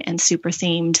fun and super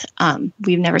themed.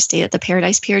 We've never stayed at the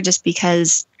Paradise Pier just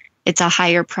because it's a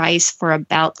higher price for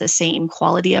about the same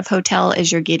quality of hotel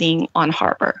as you're getting on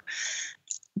Harbor.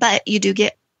 But you do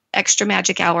get extra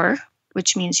magic hour,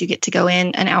 which means you get to go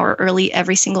in an hour early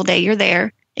every single day you're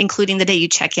there, including the day you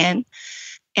check in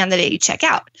and the day you check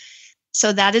out.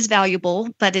 So that is valuable,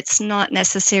 but it's not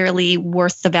necessarily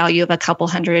worth the value of a couple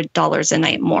 $100 a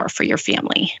night more for your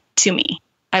family. To me,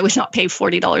 I would not pay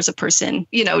 $40 a person,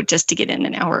 just to get in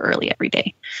an hour early every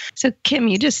day. So Kim,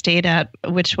 you just stayed at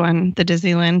which one? The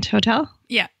Disneyland Hotel?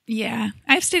 Yeah.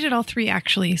 I've stayed at all three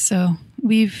actually. So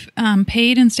we've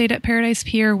paid and stayed at Paradise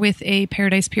Pier with a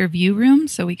Paradise Pier view room,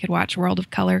 so we could watch World of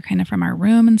Color kind of from our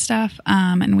room and stuff.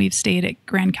 And we've stayed at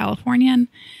Grand Californian.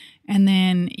 And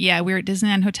then, we were at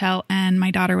Disneyland Hotel, and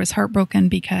my daughter was heartbroken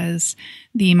because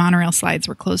the monorail slides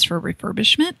were closed for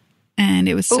refurbishment. And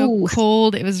it was so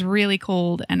cold. It was really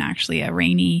cold and actually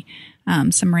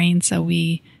some rain. So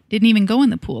we didn't even go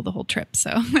in the pool the whole trip. So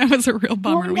that was a real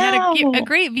bummer. Oh, no. We had a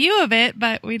great view of it,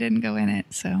 but we didn't go in it.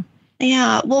 So.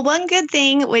 Yeah. Well, one good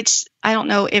thing, which I don't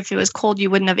know if it was cold, you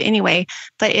wouldn't have anyway,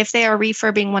 but if they are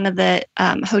refurbing one of the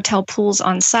hotel pools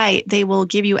on site, they will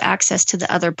give you access to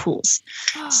the other pools.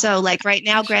 Oh, so like right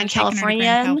now, Grand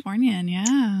Californian,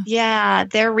 yeah,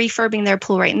 they're refurbing their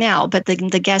pool right now, but the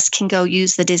guests can go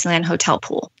use the Disneyland Hotel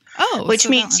pool. Oh, which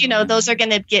means, those are going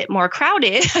to get more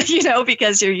crowded,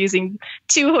 because you're using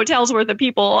two hotels worth of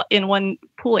people in one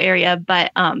pool area.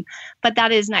 But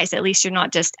that is nice. At least you're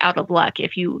not just out of luck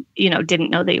if you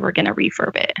didn't know they were going to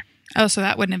refurb it. Oh, so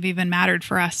that wouldn't have even mattered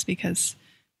for us because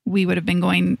we would have been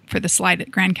going for the slide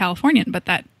at Grand Californian, but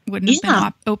that wouldn't have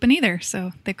been open either.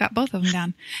 So they've got both of them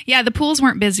down. Yeah, the pools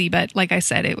weren't busy, but like I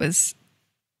said, it was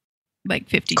like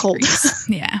 50 cold. degrees.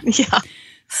 Yeah. Yeah.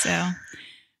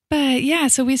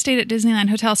 So we stayed at Disneyland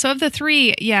Hotel. So of the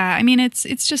three,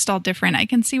 it's just all different. I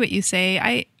can see what you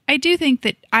say. I do think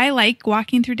that I like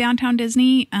walking through downtown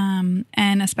Disney, and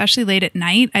especially late at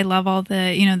night. I love all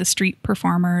the, the street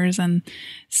performers and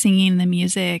singing the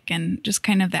music and just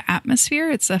kind of the atmosphere.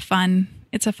 It's a fun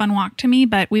walk to me,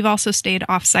 but we've also stayed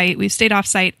off-site. We've stayed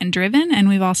off-site and driven, and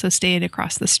we've also stayed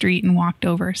across the street and walked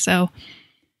over. So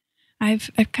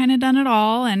I've kind of done it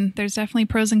all, and there's definitely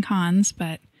pros and cons,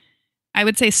 but I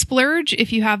would say splurge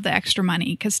if you have the extra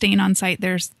money, because staying on site,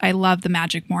 I love the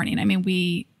magic morning. I mean,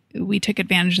 we took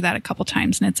advantage of that a couple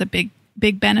times, and it's a big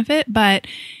benefit. But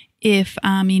if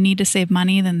you need to save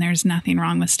money, then there's nothing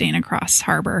wrong with staying across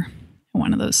harbor in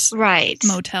one of those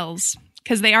motels,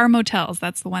 because they are motels.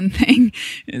 That's the one thing,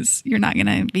 is you're not going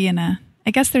to be in I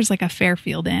guess there's like a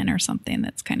Fairfield Inn or something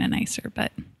that's kind of nicer,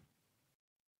 but.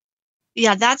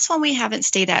 Yeah, that's one we haven't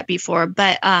stayed at before.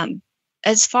 But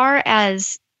as far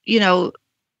as,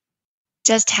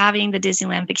 just having the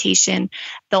Disneyland vacation,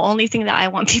 the only thing that I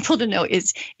want people to know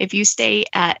is if you stay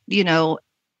at,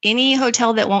 any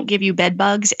hotel that won't give you bed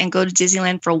bugs and go to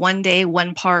Disneyland for one day,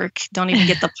 one park, don't even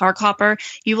get the park hopper,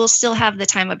 you will still have the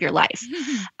time of your life.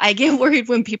 I get worried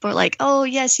when people are like, oh,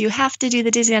 yes, you have to do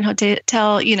the Disneyland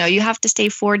Hotel. You know, you have to stay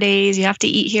 4 days. You have to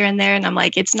eat here and there. And I'm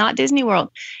like, it's not Disney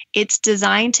World. It's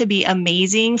designed to be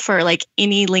amazing for like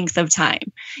any length of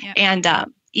time. Yep. And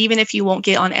even if you won't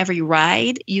get on every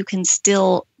ride, you can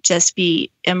still just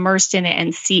be immersed in it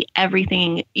and see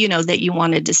everything, you know, that you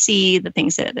wanted to see, the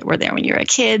things that were there when you were a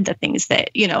kid, the things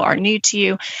that, you know, are new to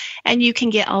you. And you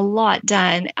can get a lot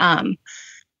done,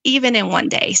 even in one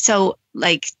day. So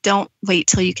like, don't wait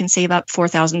till you can save up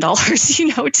 $4,000, you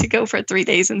know, to go for 3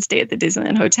 days and stay at the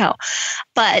Disneyland Hotel.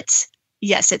 But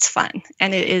yes, it's fun,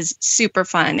 and it is super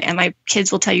fun. And my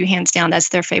kids will tell you hands down, that's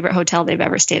their favorite hotel they've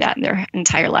ever stayed at in their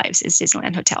entire lives is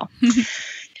Disneyland Hotel.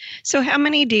 So how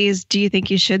many days do you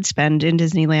think you should spend in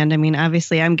Disneyland? I mean,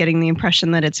 obviously, I'm getting the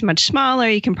impression that it's much smaller.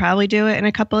 You can probably do it in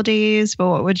a couple of days, but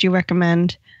what would you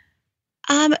recommend?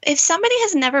 If somebody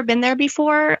has never been there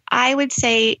before, I would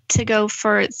say to go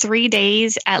for 3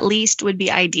 days at least would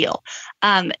be ideal.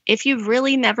 If you've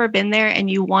really never been there and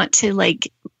you want to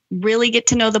like really get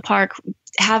to know the park,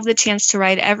 have the chance to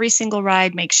ride every single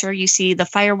ride, make sure you see the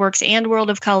fireworks and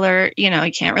World of Color. You know,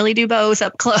 you can't really do both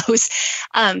up close.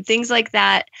 Things like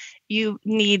that. You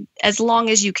need as long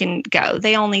as you can go.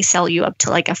 They only sell you up to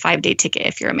like a 5-day ticket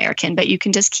if you're American, but you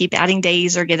can just keep adding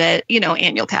days or get a, you know,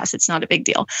 annual pass. It's not a big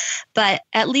deal, but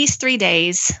at least 3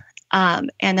 days.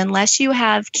 And unless you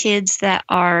have kids that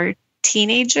are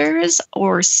teenagers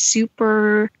or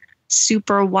super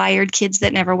wired kids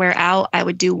that never wear out, I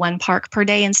would do 1 park per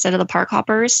day instead of the park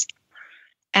hoppers.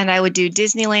 And I would do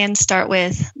Disneyland start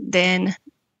with, then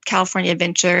California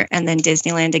Adventure, and then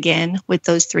Disneyland again with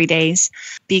those 3 days,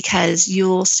 because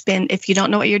you'll spend, if you don't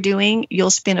know what you're doing,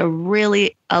 you'll spend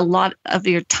a lot of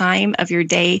your time of your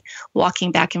day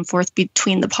walking back and forth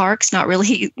between the parks, not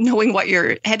really knowing what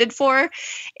you're headed for.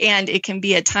 And it can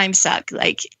be a time suck.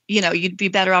 Like, you know, you'd be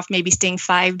better off maybe staying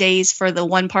 5 days for the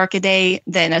 1 park a day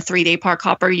than a 3-day park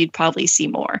hopper. You'd probably see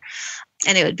more,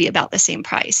 and it would be about the same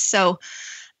price. So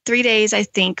 3 days, I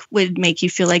think, would make you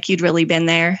feel like you'd really been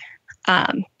there.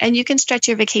 And you can stretch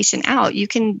your vacation out. You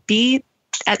can be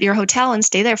at your hotel and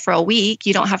stay there for a week.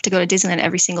 You don't have to go to Disneyland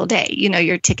every single day. You know,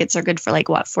 your tickets are good for like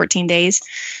 14 days.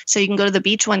 So you can go to the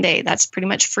beach one day. That's pretty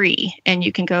much free. And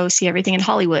you can go see everything in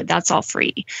Hollywood. That's all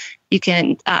free. You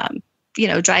can, you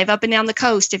know, drive up and down the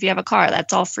coast if you have a car.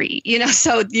 That's all free. You know,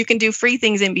 so you can do free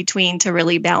things in between to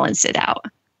really balance it out.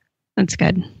 That's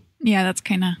good. Yeah, that's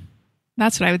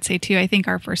what I would say too. I think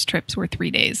our first trips were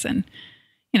 3 days, and,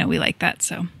 you know, we like that.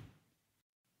 So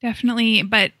definitely.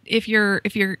 But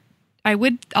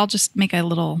I'll just make a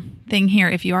little thing here.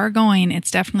 If you are going, it's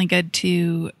definitely good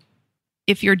to,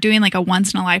 if you're doing like a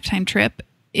once in a lifetime trip,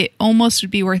 it almost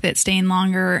would be worth it staying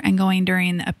longer and going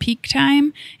during a peak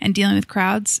time and dealing with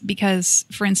crowds. Because,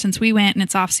 for instance, we went and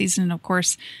it's off season. And of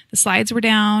course, the slides were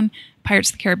down. Pirates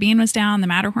of the Caribbean was down. The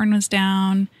Matterhorn was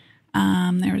down.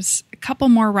 There was a couple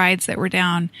more rides that were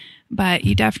down. But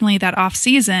you definitely, that off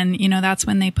season, you know, that's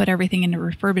when they put everything into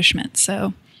refurbishment.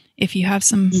 So if you have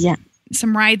some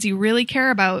rides you really care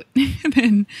about,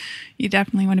 then you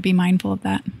definitely want to be mindful of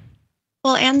that.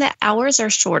 Well, and the hours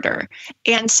are shorter.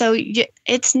 And so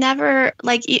it's never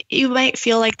like you might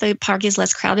feel like the park is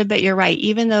less crowded, but you're right.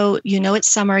 Even though, you know, it's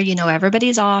summer, you know,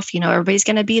 everybody's off, you know, everybody's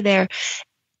going to be there.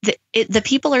 The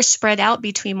people are spread out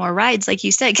between more rides, like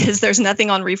you said, because there's nothing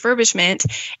on refurbishment.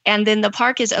 And then the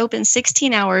park is open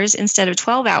 16 hours instead of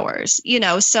 12 hours, you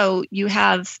know, so you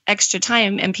have extra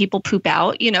time and people poop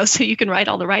out, you know, so you can ride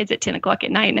all the rides at 10 o'clock at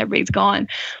night and everybody's gone.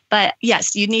 But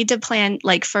yes, you need to plan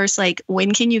like first, like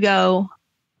when can you go?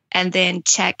 And then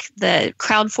check the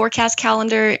crowd forecast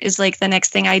calendar is like the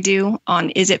next thing I do on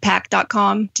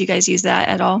isitpacked.com. Do you guys use that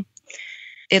at all?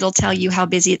 It'll tell you how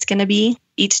busy it's going to be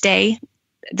each day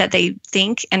that they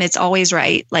think, and it's always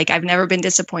right. Like, I've never been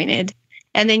disappointed.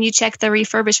 And then you check the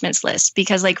refurbishments list,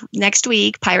 because like next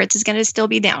week, Pirates is going to still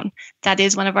be down. That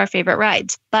is one of our favorite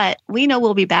rides, but we know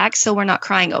we'll be back, so we're not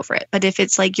crying over it. But if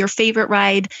it's like your favorite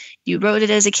ride, you rode it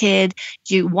as a kid,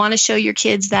 you want to show your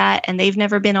kids that, and they've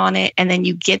never been on it, and then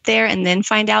you get there and then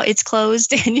find out it's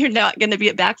closed and you're not going to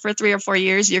be back for 3 or 4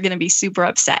 years, you're going to be super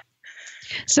upset.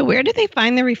 So where do they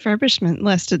find the refurbishment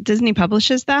list? Disney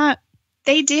publishes that?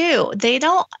 They do. They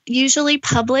don't usually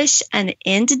publish an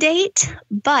end date,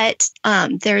 but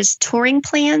there's touring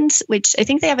plans, which I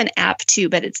think they have an app too,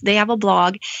 but they have a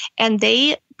blog, and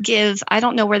they give, I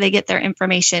don't know where they get their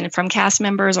information from, cast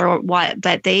members or what,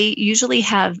 but they usually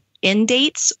have end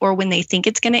dates or when they think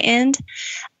it's going to end,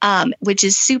 which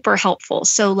is super helpful.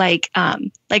 So like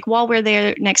while we're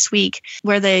there next week,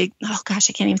 I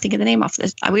can't even think of the name off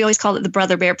this. We always call it the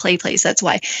Brother Bear Play Place. That's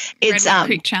why it's Redwood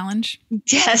Creek Challenge.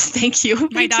 Yes, thank you.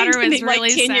 My daughter was really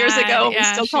like 10 sad. years ago. Yeah, we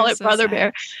still call it Brother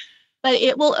Bear. But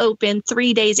it will open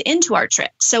 3 days into our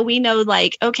trip. So we know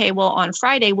like, okay, well, on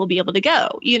Friday we'll be able to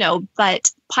go,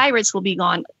 but Pirates will be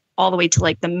gone all the way to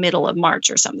like the middle of March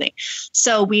or something.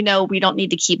 So we know we don't need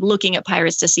to keep looking at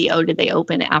Pirates to see, did they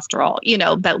open after all,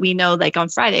 but we know like on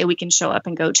Friday we can show up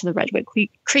and go to the Redwood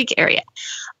Creek area.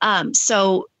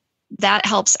 So that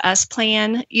helps us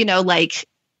plan,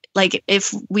 like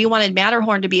if we wanted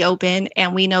Matterhorn to be open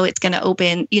and we know it's going to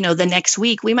open, the next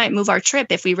week, we might move our trip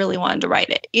if we really wanted to ride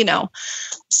it,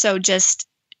 So just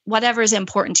whatever is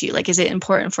important to you. Like, is it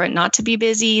important for it not to be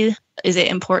busy? Is it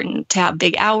important to have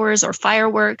big hours or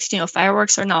fireworks?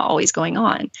 Fireworks are not always going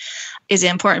on. Is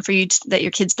it important for you that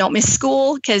your kids don't miss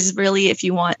school? Because really, if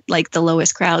you want like the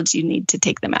lowest crowds, you need to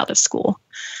take them out of school.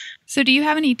 So do you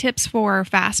have any tips for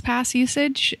FastPass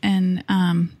usage? And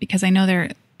because I know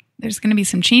there's going to be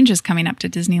some changes coming up to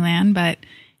Disneyland, but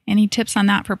any tips on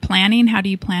that for planning? How do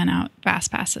you plan out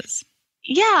FastPasses?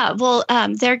 Yeah, well,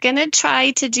 they're going to try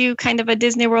to do kind of a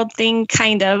Disney World thing,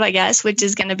 I guess, which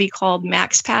is going to be called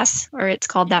MaxPass, or it's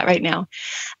called that right now.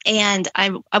 And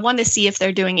I want to see if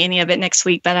they're doing any of it next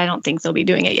week, but I don't think they'll be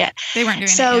doing it yet. They weren't doing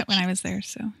it yet when I was there,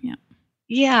 so yeah.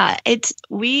 Yeah,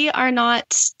 we are not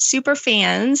super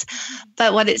fans,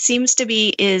 but what it seems to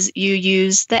be is you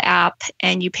use the app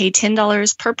and you pay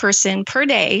 $10 per person per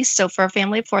day. So for a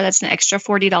family of 4, that's an extra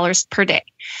 $40 per day.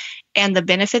 And the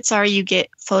benefits are you get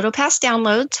PhotoPass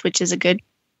downloads, which is a good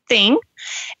thing.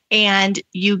 And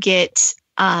you get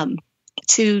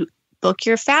to book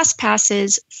your fast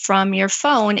passes from your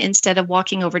phone instead of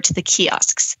walking over to the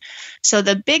kiosks. So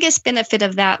the biggest benefit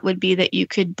of that would be that you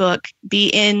could be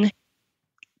in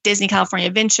Disney California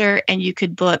Adventure and you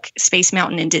could book Space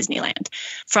Mountain in Disneyland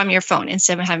from your phone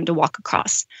instead of having to walk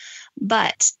across.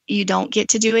 But you don't get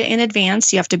to do it in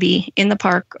advance. You have to be in the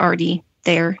park already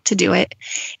there to do it.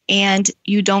 And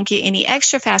you don't get any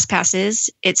extra fast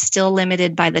passes. It's still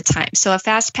limited by the time. So a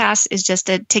fast pass is just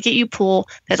a ticket you pull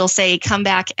that'll say come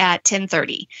back at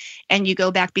 10:30, and you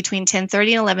go back between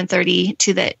 10:30 and 11:30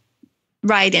 to the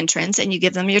ride entrance, and you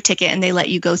give them your ticket and they let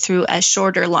you go through a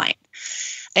shorter line.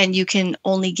 And you can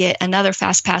only get another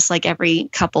fast pass like every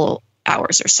couple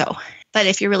hours or so. But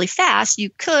if you're really fast, you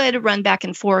could run back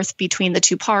and forth between the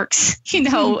two parks,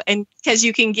 and because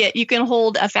you can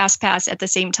hold a fast pass at the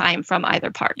same time from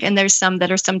either park. And there's some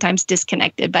that are sometimes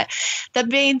disconnected. But the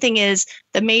main thing is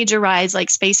the major rides like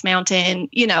Space Mountain,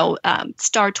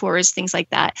 Star Tours, things like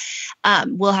that,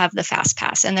 will have the fast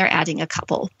pass, and they're adding a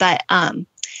couple. But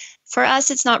for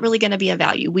us, it's not really going to be a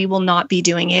value. We will not be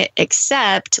doing it,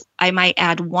 except I might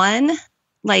add one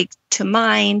to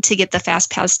mine to get the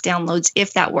FastPass downloads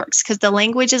if that works, because the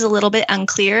language is a little bit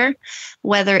unclear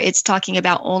whether it's talking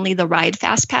about only the ride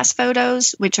FastPass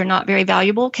photos, which are not very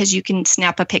valuable because you can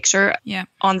snap a picture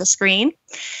on the screen.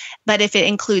 But if it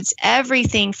includes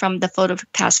everything from the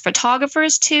PhotoPass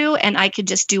photographers too, and I could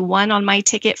just do one on my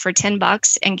ticket for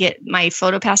 $10 and get my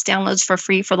PhotoPass downloads for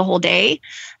free for the whole day,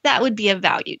 that would be of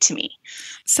value to me.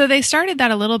 So they started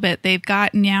that a little bit. They've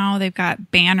got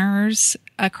banners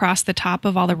across the top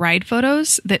of all the ride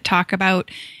photos that talk about,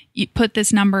 you put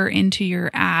this number into your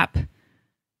app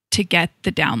to get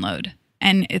the download.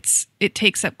 And it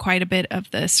takes up quite a bit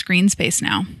of the screen space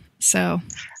now. So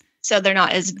they're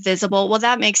not as visible. Well,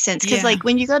 that makes sense. Because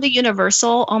when you go to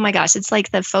Universal, oh my gosh, it's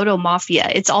like the photo mafia.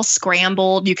 It's all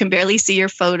scrambled. You can barely see your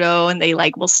photo and they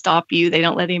will stop you. They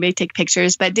don't let anybody take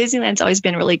pictures. But Disneyland's always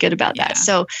been really good about that.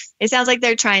 So it sounds like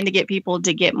they're trying to get people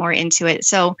to get more into it.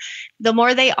 So the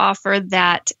more they offer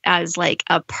that as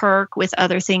a perk with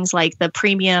other things like the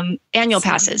premium annual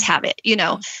passes have it,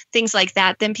 things like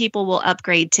that, then people will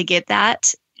upgrade to get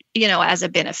that, as a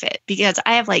benefit, because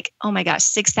I have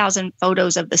 6,000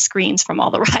 photos of the screens from all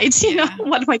the rides,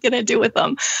 what am I going to do with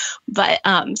them? But,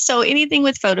 so anything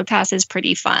with PhotoPass is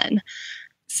pretty fun.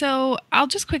 So I'll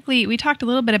just quickly, we talked a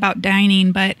little bit about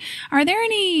dining, but are there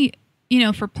any,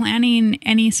 for planning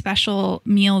any special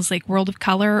meals like World of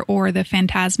Color or the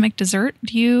Fantasmic dessert?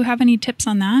 Do you have any tips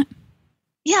on that?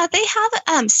 Yeah, they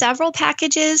have several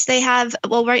packages. They have,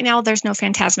 right now there's no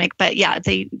Fantasmic, but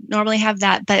they normally have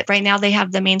that. But right now they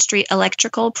have the Main Street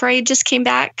Electrical Parade just came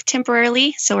back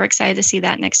temporarily. So we're excited to see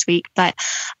that next week. But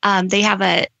they have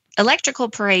a electrical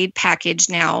parade package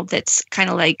now that's kind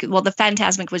of like, well, the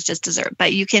Fantasmic was just dessert,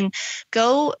 but you can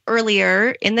go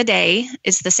earlier in the day.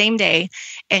 It's the same day,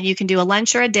 and you can do a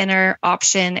lunch or a dinner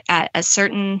option at a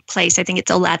certain place. I think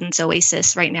it's Aladdin's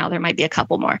Oasis right now. There might be a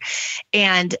couple more.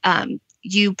 And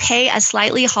you pay a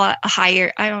slightly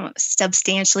higher,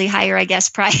 substantially higher, I guess,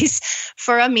 price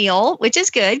for a meal, which is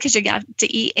good because you got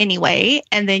to eat anyway.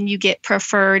 And then you get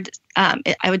preferred, I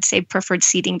would say preferred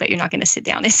seating, but you're not going to sit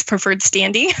down. It's preferred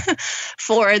standing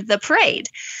for the parade.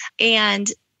 And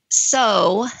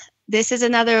so this is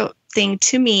another thing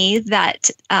to me that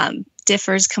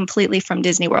differs completely from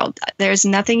Disney World. There's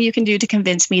nothing you can do to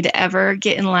convince me to ever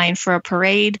get in line for a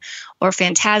parade or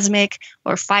Fantasmic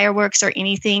or fireworks or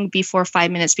anything before 5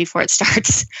 minutes before it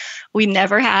starts. We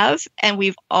never have, and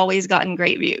we've always gotten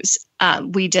great views.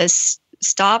 We just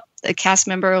stop. A cast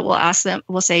member will ask them,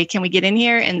 we'll say, can we get in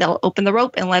here? And they'll open the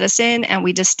rope and let us in, and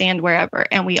we just stand wherever,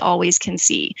 and we always can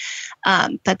see.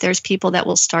 But there's people that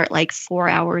will start like 4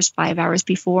 hours, 5 hours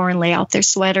before and lay out their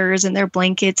sweaters and their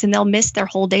blankets, and they'll miss their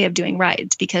whole day of doing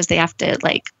rides because they have to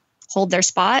like hold their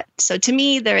spot. So to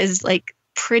me, there is like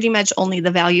pretty much only the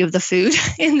value of the food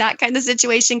in that kind of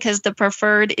situation, because the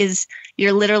preferred is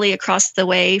you're literally across the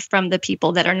way from the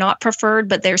people that are not preferred,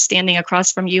 but they're standing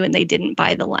across from you and they didn't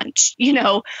buy the lunch,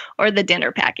 or the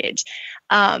dinner package.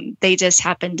 They just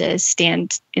happen to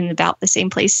stand in about the same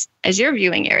place as your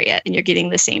viewing area, and you're getting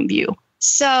the same view.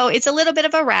 So it's a little bit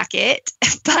of a racket,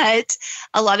 but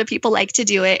a lot of people like to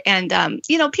do it. And,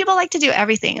 people like to do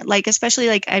everything, like, especially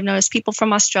like I've noticed people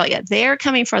from Australia, they're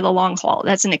coming for the long haul.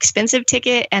 That's an expensive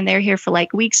ticket, and they're here for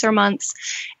like weeks or months,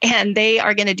 and they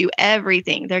are going to do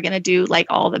everything. They're going to do like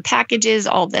all the packages,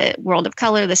 all the World of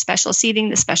Color, the special seating,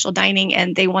 the special dining,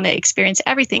 and they want to experience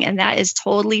everything. And that is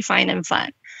totally fine and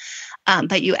fun.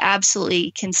 But you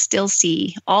absolutely can still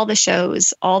see all the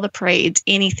shows, all the parades,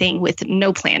 anything with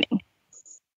no planning.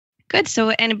 Good. So,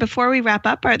 and before we wrap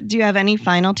up, do you have any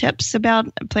final tips about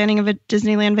planning of a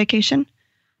Disneyland vacation?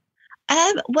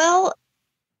 Well,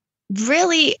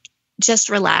 really just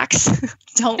relax.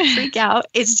 Don't freak out.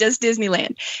 It's just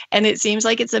Disneyland. And it seems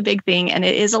like it's a big thing, and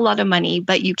it is a lot of money,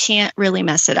 but you can't really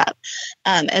mess it up.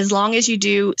 As long as you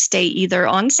do stay either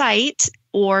on site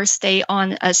or stay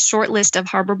on a short list of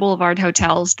Harbor Boulevard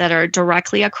hotels that are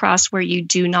directly across, where you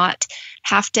do not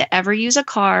have to ever use a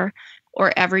car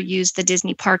or ever use the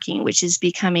Disney parking, which is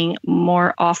becoming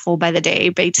more awful by the day.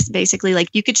 Basically, like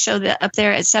you could show that up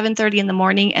there at 7:30 in the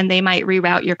morning, and they might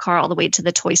reroute your car all the way to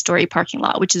the Toy Story parking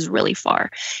lot, which is really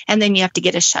far. And then you have to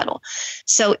get a shuttle.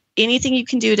 So anything you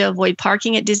can do to avoid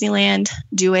parking at Disneyland,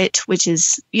 do it, which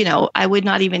is, I would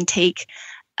not even take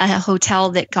a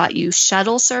hotel that got you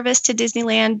shuttle service to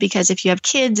Disneyland, because if you have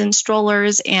kids and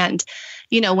strollers and,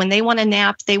 when they want a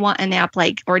nap, they want a nap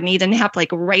or need a nap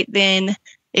right then.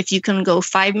 If you can go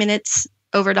 5 minutes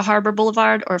over to Harbor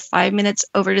Boulevard or 5 minutes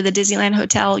over to the Disneyland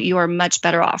Hotel, you are much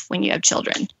better off when you have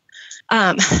children.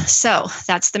 So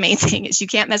that's the main thing, is you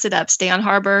can't mess it up. Stay on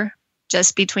Harbor,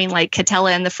 just between like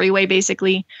Catella and the freeway,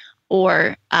 basically,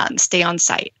 or stay on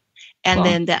site. And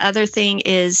Then the other thing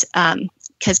is,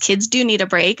 because kids do need a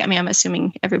break. I mean, I'm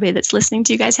assuming everybody that's listening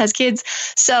to you guys has kids.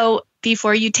 So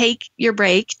before you take your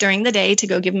break during the day to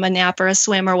go give them a nap or a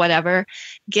swim or whatever,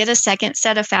 get a second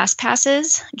set of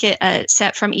FastPasses, get a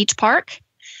set from each park.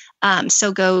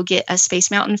 So go get a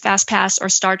Space Mountain FastPass or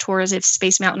Star Tours if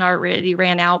Space Mountain already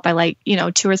ran out by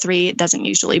 2 or 3. It doesn't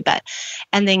usually,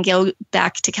 and then go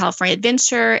back to California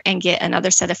Adventure and get another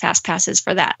set of FastPasses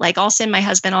for that. Like I'll send my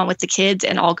husband on with the kids,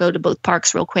 and I'll go to both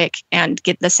parks real quick and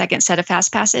get the second set of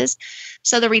FastPasses.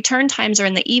 So the return times are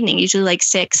in the evening, usually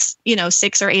 6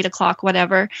 or 8 o'clock,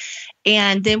 whatever.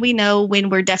 And then we know when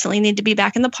we're definitely need to be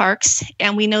back in the parks.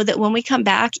 And we know that when we come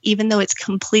back, even though it's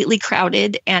completely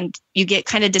crowded and you get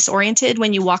kind of disoriented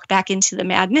when you walk back into the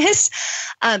madness,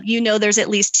 there's at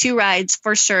least 2 rides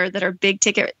for sure that are big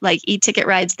ticket, like e-ticket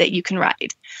rides that you can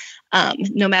ride,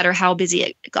 no matter how busy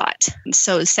it got.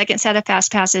 So second set of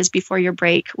fast passes before your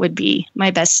break would be my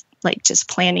best, just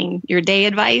planning your day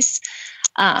advice.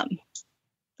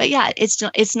 But yeah,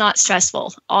 it's not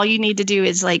stressful. All you need to do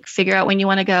is figure out when you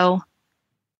want to go,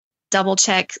 double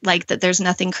check that there's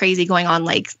nothing crazy going on.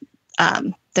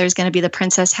 There's going to be the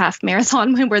Princess Half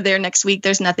Marathon when we're there next week.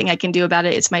 There's nothing I can do about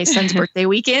it. It's my son's birthday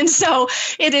weekend. So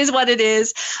it is what it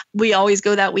is. We always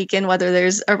go that weekend, whether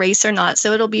there's a race or not.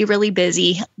 So it'll be really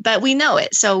busy, but we know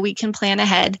it. So we can plan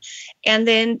ahead and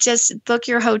then just book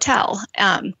your hotel.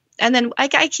 And then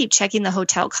I keep checking the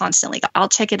hotel constantly. I'll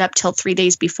check it up till 3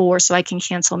 days before so I can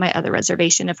cancel my other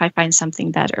reservation if I find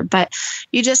something better. But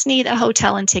you just need a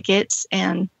hotel and tickets,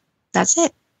 and that's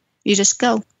it. You just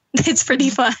go. It's pretty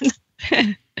fun.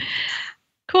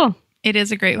 Cool. It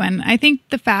is a great one. I think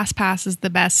the FastPass is the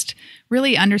best.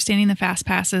 Really understanding the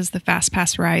FastPasses, the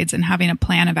FastPass rides, and having a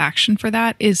plan of action for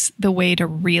that is the way to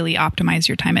really optimize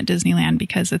your time at Disneyland,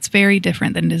 because it's very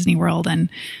different than Disney World. And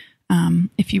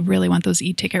if you really want those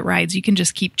e-ticket rides, you can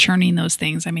just keep churning those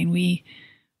things. I mean,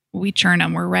 we churn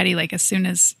them. We're ready. Like as soon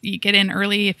as you get in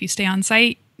early, if you stay on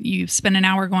site, you spend an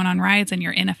hour going on rides and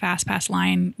you're in a FastPass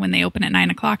line when they open at 9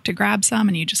 o'clock to grab some,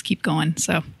 and you just keep going.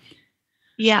 So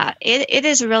yeah, it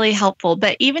is really helpful.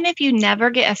 But even if you never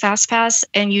get a FastPass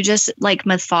and you just like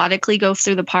methodically go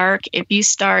through the park, if you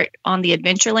start on the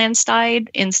Adventureland side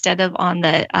instead of on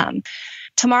the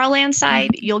Tomorrowland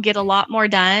side, you'll get a lot more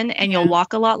done and you'll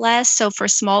walk a lot less. So for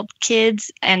small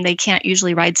kids, and they can't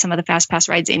usually ride some of the FastPass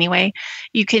rides anyway,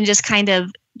 you can just kind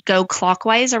of go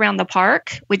clockwise around the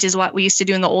park, which is what we used to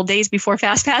do in the old days before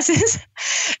FastPasses,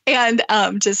 and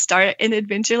just start in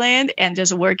Adventureland and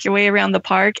just work your way around the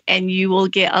park, and you will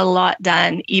get a lot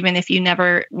done, even if you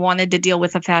never wanted to deal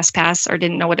with a FastPass or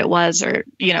didn't know what it was, or,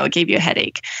 it gave you a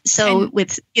headache. So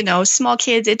with, small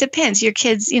kids, it depends. Your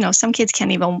kids, some kids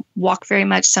can't even walk very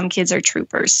much. Some kids are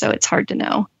troopers, so it's hard to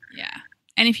know. Yeah.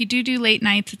 And if you do late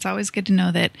nights, it's always good to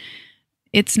know that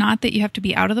it's not that you have to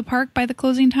be out of the park by the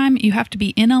closing time. You have to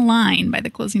be in a line by the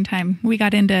closing time. We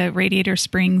got into Radiator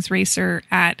Springs Racer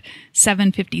at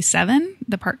 7:57.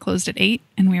 The park closed at 8,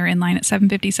 and we were in line at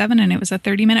 7:57, and it was a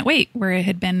 30-minute wait where it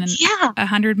had been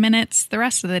 100 minutes the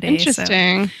rest of the day.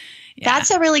 Interesting. So, yeah.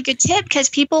 That's a really good tip, because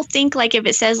people think like if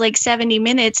it says like 70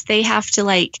 minutes, they have to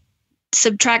like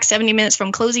subtract 70 minutes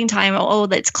from closing time. Oh,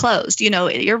 that's closed.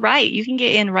 You're right. You can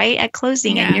get in right at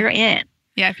closing and you're in.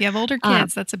 Yeah, if you have older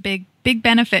kids, that's a big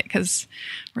benefit, because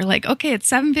we're like, okay,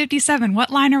 it's 7:57. What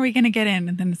line are we going to get in?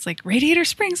 And then it's like, Radiator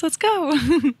Springs, let's go.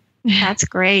 That's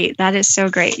great. That is so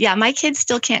great. Yeah, my kids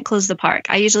still can't close the park.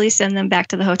 I usually send them back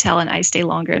to the hotel, and I stay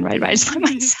longer and ride rides by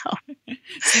myself.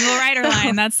 Single rider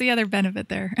line. That's the other benefit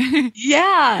there.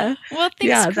 Yeah. Well,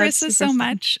 thanks, Carissa, so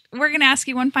much. We're going to ask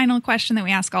you one final question that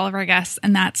we ask all of our guests,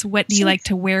 and that's, what do you like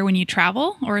to wear when you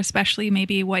travel? Or especially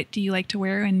maybe what do you like to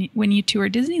wear when you tour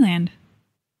Disneyland?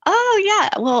 Oh,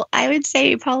 yeah. Well, I would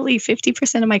say probably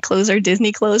 50% of my clothes are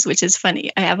Disney clothes, which is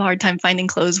funny. I have a hard time finding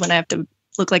clothes when I have to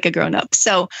look like a grown-up.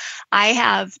 So I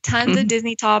have tons of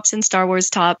Disney tops and Star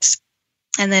Wars tops.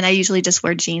 And then I usually just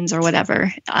wear jeans or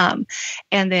whatever. But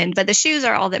the shoes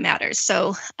are all that matters.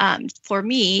 So for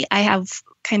me, I have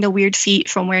kind of weird feet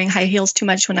from wearing high heels too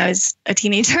much when I was a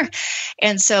teenager.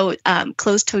 And so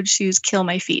closed-toed shoes kill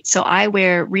my feet. So I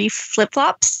wear Reef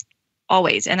flip-flops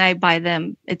always. And I buy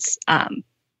them.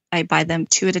 I buy them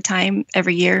 2 at a time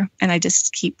every year, and I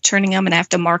just keep churning them, and I have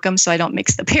to mark them so I don't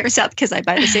mix the pairs up, because I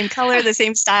buy the same color, the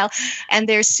same style, and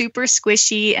they're super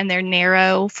squishy and they're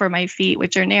narrow for my feet,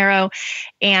 which are narrow,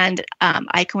 and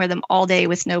I can wear them all day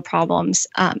with no problems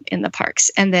in the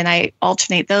parks. And then I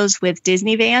alternate those with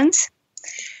Disney Vans,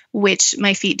 which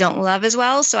my feet don't love as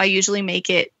well. So I usually make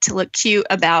it to look cute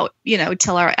about,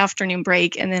 till our afternoon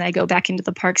break, and then I go back into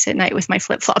the parks at night with my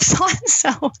flip-flops on.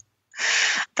 So...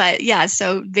 But yeah,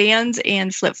 so Vans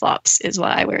and flip-flops is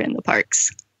what I wear in the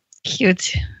parks.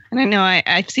 Cute. And I know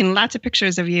I've seen lots of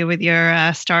pictures of you with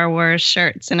your Star Wars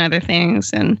shirts and other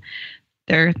things, and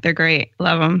they're great.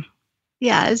 Love them.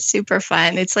 Yeah, it's super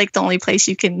fun. It's like the only place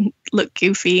you can look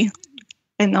goofy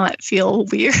and not feel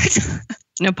weird.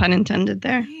 No pun intended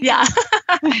there. Yeah.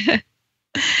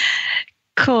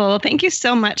 Cool. Thank you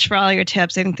so much for all your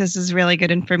tips. I think this is really good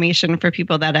information for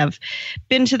people that have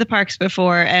been to the parks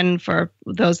before, and for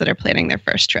those that are planning their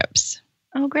first trips.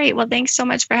 Oh, great. Well, thanks so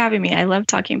much for having me. I love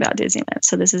talking about Disneyland,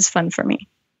 so this is fun for me.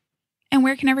 And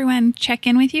where can everyone check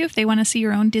in with you if they want to see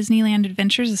your own Disneyland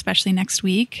adventures, especially next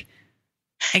week?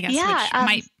 I guess, which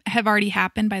might have already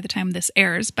happened by the time this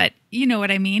airs, but you know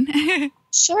what I mean.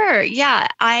 Sure. Yeah.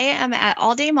 I am at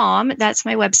All Day Mom. That's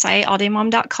my website,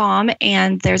 alldaymom.com.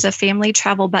 And there's a family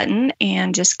travel button,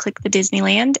 and just click the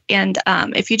Disneyland. And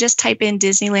if you just type in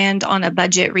Disneyland on a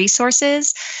budget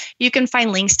resources, you can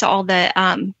find links to all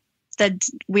the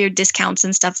weird discounts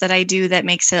and stuff that I do that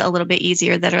makes it a little bit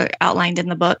easier, that are outlined in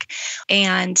the book.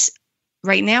 And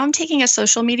right now I'm taking a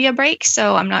social media break,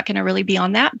 so I'm not going to really be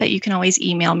on that, but you can always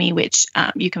email me, which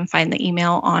you can find the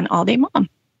email on All Day Mom.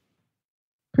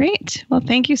 Great. Well,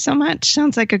 thank you so much.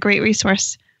 Sounds like a great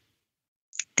resource.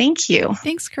 Thank you.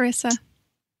 Thanks, Carissa.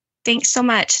 Thanks so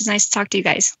much. It's nice to talk to you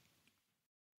guys.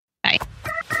 Bye.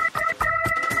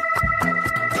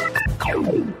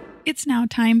 It's now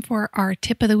time for our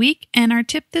tip of the week, and our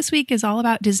tip this week is all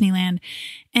about Disneyland,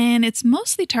 and it's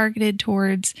mostly targeted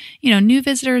towards, new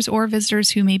visitors or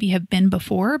visitors who maybe have been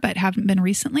before but haven't been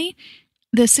recently.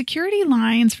 the security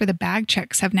lines for the bag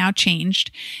checks have now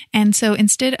changed. And so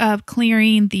instead of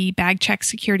clearing the bag check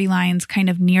security lines kind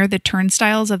of near the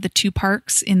turnstiles of the two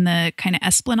parks in the kind of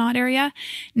Esplanade area,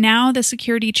 now the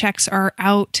security checks are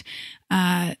out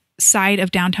side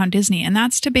of downtown Disney. And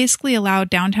that's to basically allow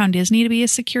downtown Disney to be a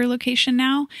secure location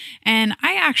now. And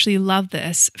I actually love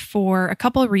this for a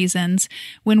couple of reasons.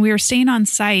 When we were staying on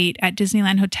site at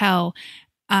Disneyland Hotel,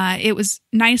 it was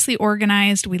nicely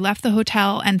organized. We left the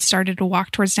hotel and started to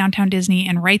walk towards downtown Disney.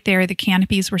 And right there, the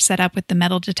canopies were set up with the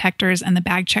metal detectors and the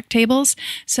bag check tables.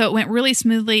 So it went really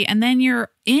smoothly. And then you're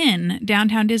in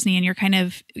downtown Disney and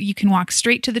you can walk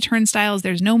straight to the turnstiles.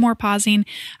 There's no more pausing.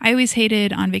 I always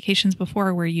hated on vacations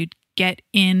before where you'd get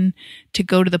in to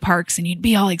go to the parks and you'd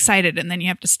be all excited. And then you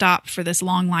have to stop for this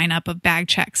long lineup of bag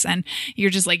checks. And you're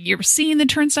just like, you're seeing the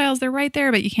turnstiles. They're right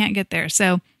there, but you can't get there.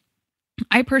 So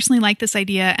I personally like this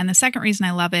idea. And the second reason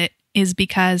I love it is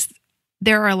because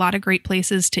there are a lot of great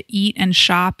places to eat and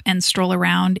shop and stroll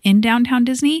around in downtown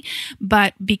Disney.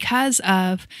 But because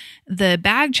of the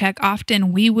bag check,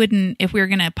 often we wouldn't, if we were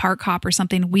going to park hop or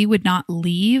something, we would not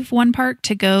leave one park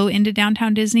to go into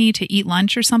downtown Disney to eat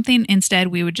lunch or something. Instead,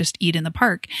 we would just eat in the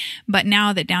park. But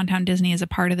now that downtown Disney is a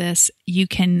part of this, you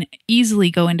can easily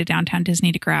go into downtown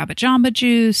Disney to grab a Jamba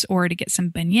Juice or to get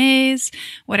some beignets,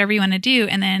 whatever you want to do,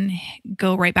 and then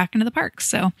go right back into the park.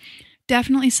 So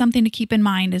definitely something to keep in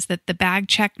mind is that the bag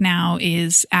check now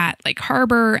is at like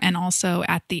Harbor and also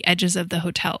at the edges of the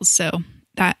hotels. So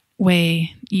that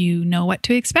way you know what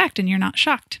to expect and you're not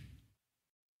shocked.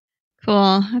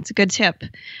 Cool. That's a good tip.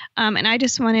 And I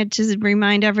just wanted to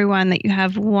remind everyone that you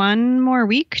have one more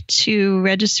week to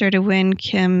register to win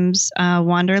Kim's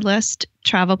Wanderlist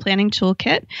travel planning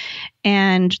toolkit.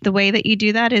 And the way that you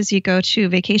do that is you go to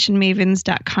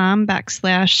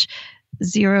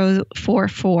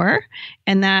vacationmavens.com/044,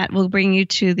 and that will bring you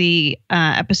to the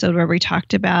episode where we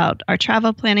talked about our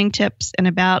travel planning tips and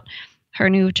about her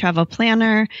new travel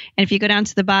planner. And if you go down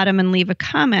to the bottom and leave a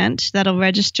comment, that'll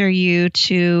register you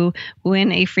to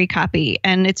win a free copy.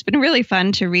 And it's been really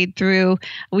fun to read through.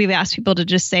 We've asked people to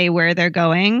just say where they're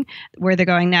going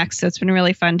next. So it's been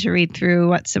really fun to read through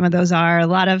what some of those are. A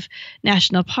lot of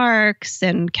national parks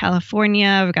and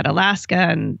California. We've got Alaska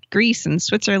and Greece and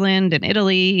Switzerland and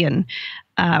Italy and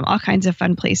all kinds of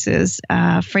fun places,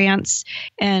 France.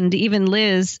 And even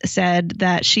Liz said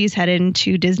that she's headed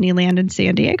to Disneyland in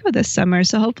San Diego this summer.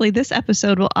 So hopefully this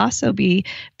episode will also be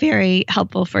very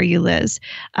helpful for you, Liz.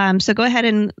 So go ahead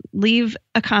and leave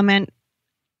a comment.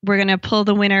 We're going to pull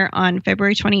the winner on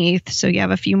February 28th, so you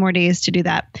have a few more days to do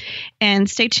that. And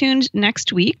stay tuned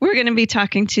next week. We're going to be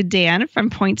talking to Dan from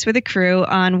Points with a Crew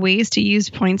on ways to use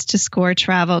points to score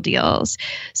travel deals.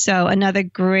 So another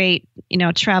great,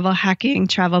 travel hacking,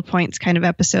 travel points kind of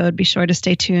episode. Be sure to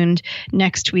stay tuned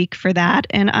next week for that.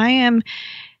 And I am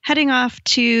heading off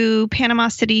to Panama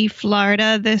City,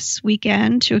 Florida this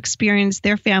weekend to experience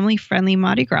their family-friendly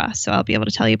Mardi Gras. So I'll be able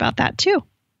to tell you about that too.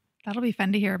 That'll be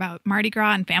fun to hear about. Mardi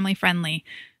Gras and family friendly.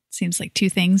 Seems like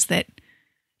two things that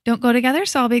don't go together.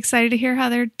 So I'll be excited to hear how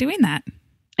they're doing that.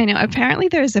 I know. Apparently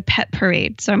there's a pet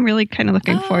parade. So I'm really kind of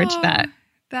looking forward to that.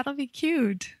 That'll be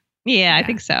cute. Yeah, I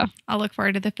think so. I'll look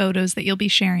forward to the photos that you'll be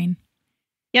sharing.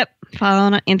 Yep. Follow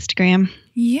on Instagram.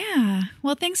 Yeah.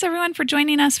 Well, thanks everyone for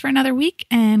joining us for another week.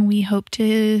 And we hope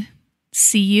to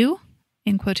see you,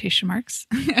 in quotation marks,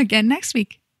 again next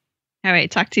week. All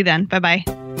right. Talk to you then.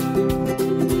 Bye-bye.